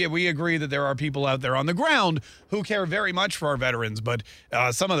think we agree that there are people out there on the ground who care very much for our veterans, but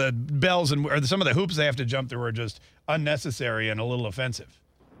some of the bells or some of the hoops they have to jump through are just unnecessary and a little offensive.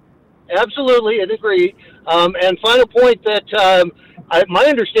 Absolutely, I'd agree. And final point that my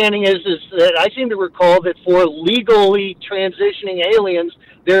understanding is that I seem to recall that for legally transitioning aliens,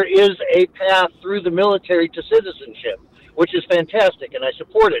 there is a path through the military to citizenship, which is fantastic, and I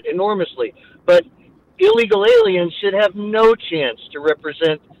support it enormously. But illegal aliens should have no chance to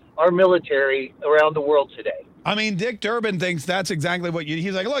represent our military around the world today. I mean, Dick Durbin thinks that's exactly what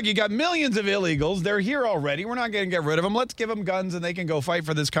he's like, look, you got millions of illegals. They're here already. We're not going to get rid of them. Let's give them guns and they can go fight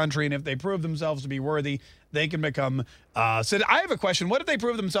for this country. And if they prove themselves to be worthy, they can become citizens. I have a question. What if they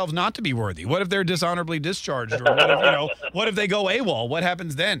prove themselves not to be worthy? What if they're dishonorably discharged? Or what if they go AWOL? What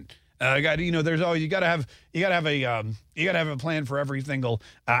happens then? There's always you got to have a plan for every single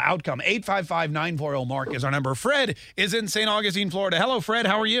outcome. 855-940-MARK is our number. Fred is in St. Augustine, Florida. Hello, Fred.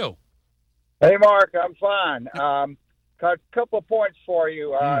 How are you? Hey, Mark, I'm fine. Got a couple of points for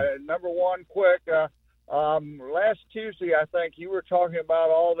you. Number one, quick. Last Tuesday, I think you were talking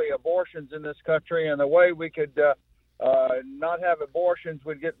about all the abortions in this country and the way we could not have abortions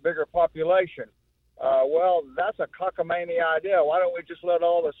would get bigger population. Well, that's a cockamamie idea. Why don't we just let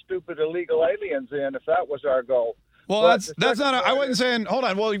all the stupid illegal aliens in if that was our goal? Well, that's not. I wasn't saying. Hold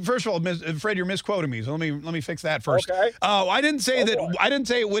on. Well, first of all, Fred, you're misquoting me. So let me fix that first. Okay. I didn't say that. I didn't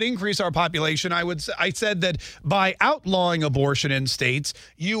say it would increase our population. I said that by outlawing abortion in states,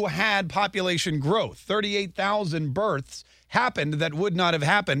 you had population growth. 38,000 births happened that would not have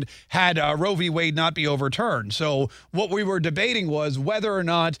happened had Roe v. Wade not be overturned. So what we were debating was whether or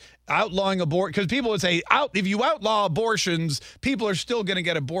not outlawing abortion, because people would say, if you outlaw abortions, people are still going to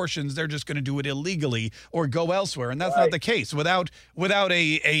get abortions. They're just going to do it illegally or go elsewhere. And that's not the case. Without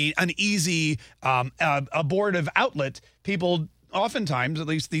an easy abortive outlet, people oftentimes, at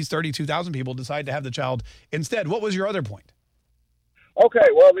least these 32,000 people, decide to have the child instead. What was your other point? Okay,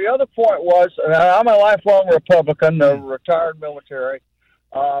 well, the other point was, I'm a lifelong Republican, retired military.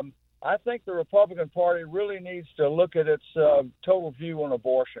 I think the Republican Party really needs to look at its total view on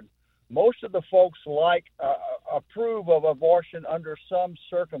abortion. Most of the folks approve of abortion under some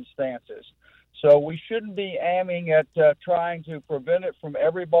circumstances. So we shouldn't be aiming at trying to prevent it from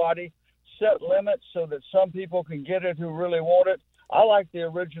everybody, set limits so that some people can get it who really want it. I like the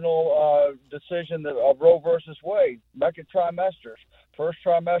original decision of Roe versus Wade. Make it trimesters. First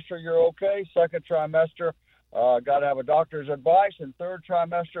trimester, you're okay. Second trimester, got to have a doctor's advice. And third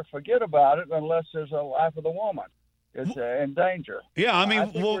trimester, forget about it unless there's a life of the woman. It's in danger. Yeah, I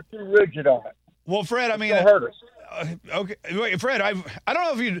mean, we're too rigid on it. Well, Fred, I mean, it'll hurt us. Okay, wait, Fred, I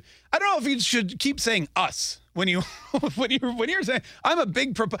don't know if you should keep saying us when you're saying I'm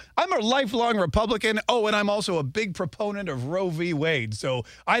a lifelong Republican. Oh, and I'm also a big proponent of Roe v. Wade. So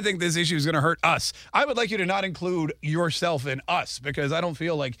I think this issue is going to hurt us. I would like you to not include yourself in us because I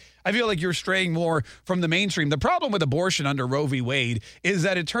feel like you're straying more from the mainstream. The problem with abortion under Roe v. Wade is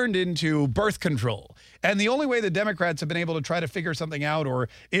that it turned into birth control. And the only way the Democrats have been able to try to figure something out, or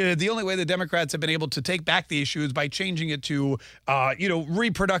the only way the Democrats have been able to take back the issue is by changing it to,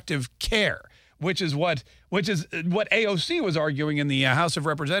 reproductive care, which is what AOC was arguing in the House of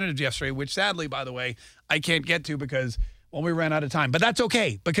Representatives yesterday, which sadly, by the way, I can't get to because, well, we ran out of time. But that's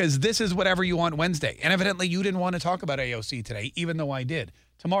okay, because this is Whatever You Want Wednesday. And evidently you didn't want to talk about AOC today, even though I did.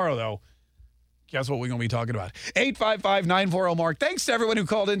 Tomorrow, though, guess what we're going to be talking about? 855-940-MARK. Thanks to everyone who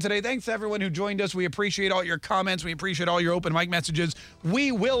called in today. Thanks to everyone who joined us. We appreciate all your comments. We appreciate all your open mic messages.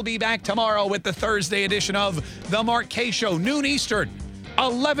 We will be back tomorrow with the Thursday edition of The Mark Kaye Show, noon Eastern,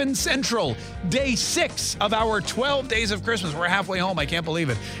 11 Central, day 6 of our 12 days of Christmas. We're halfway home. I can't believe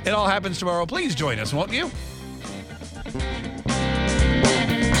it. It all happens tomorrow. Please join us, won't you?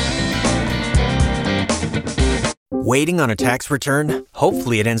 Waiting on a tax return?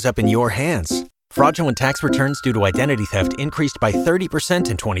 Hopefully it ends up in your hands. Fraudulent tax returns due to identity theft increased by 30%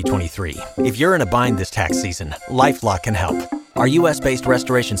 in 2023. If you're in a bind this tax season, LifeLock can help. Our U.S.-based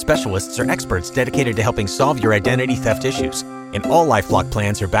restoration specialists are experts dedicated to helping solve your identity theft issues. And all LifeLock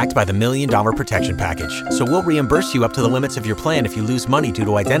plans are backed by the $1 Million Protection Package. So we'll reimburse you up to the limits of your plan if you lose money due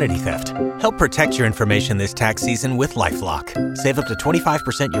to identity theft. Help protect your information this tax season with LifeLock. Save up to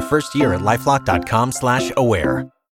 25% your first year at LifeLock.com/aware.